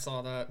 shut up. I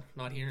saw that.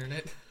 Not hearing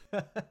it.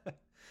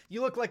 You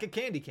look like a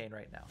candy cane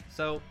right now.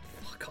 So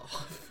fuck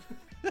off.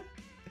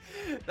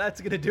 That's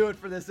going to do it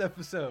for this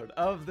episode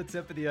of The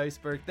Tip of the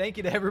Iceberg. Thank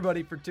you to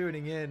everybody for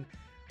tuning in.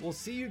 We'll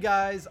see you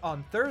guys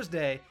on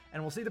Thursday,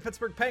 and we'll see the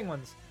Pittsburgh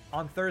Penguins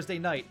on Thursday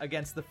night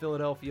against the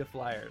Philadelphia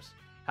Flyers.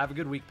 Have a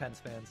good week, Pens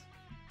fans.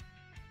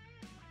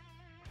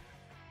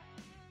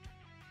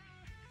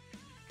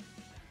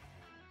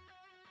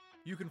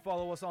 You can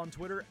follow us on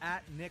Twitter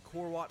at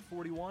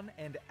NickHorwat41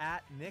 and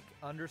at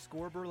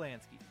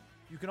Nick_Berlansky.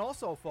 You can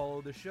also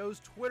follow the show's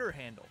Twitter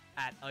handle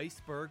at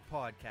Iceberg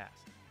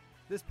Podcast.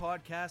 This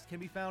podcast can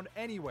be found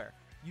anywhere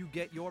you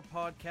get your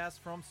podcasts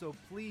from, so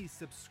please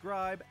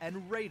subscribe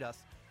and rate us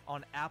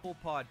on Apple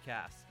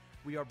Podcasts.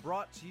 We are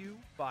brought to you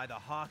by the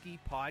Hockey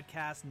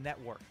Podcast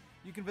Network.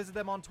 You can visit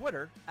them on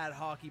Twitter at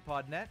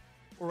HockeyPodNet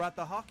or at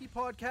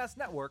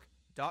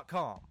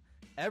thehockeypodcastnetwork.com.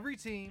 Every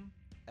team,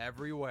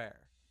 everywhere.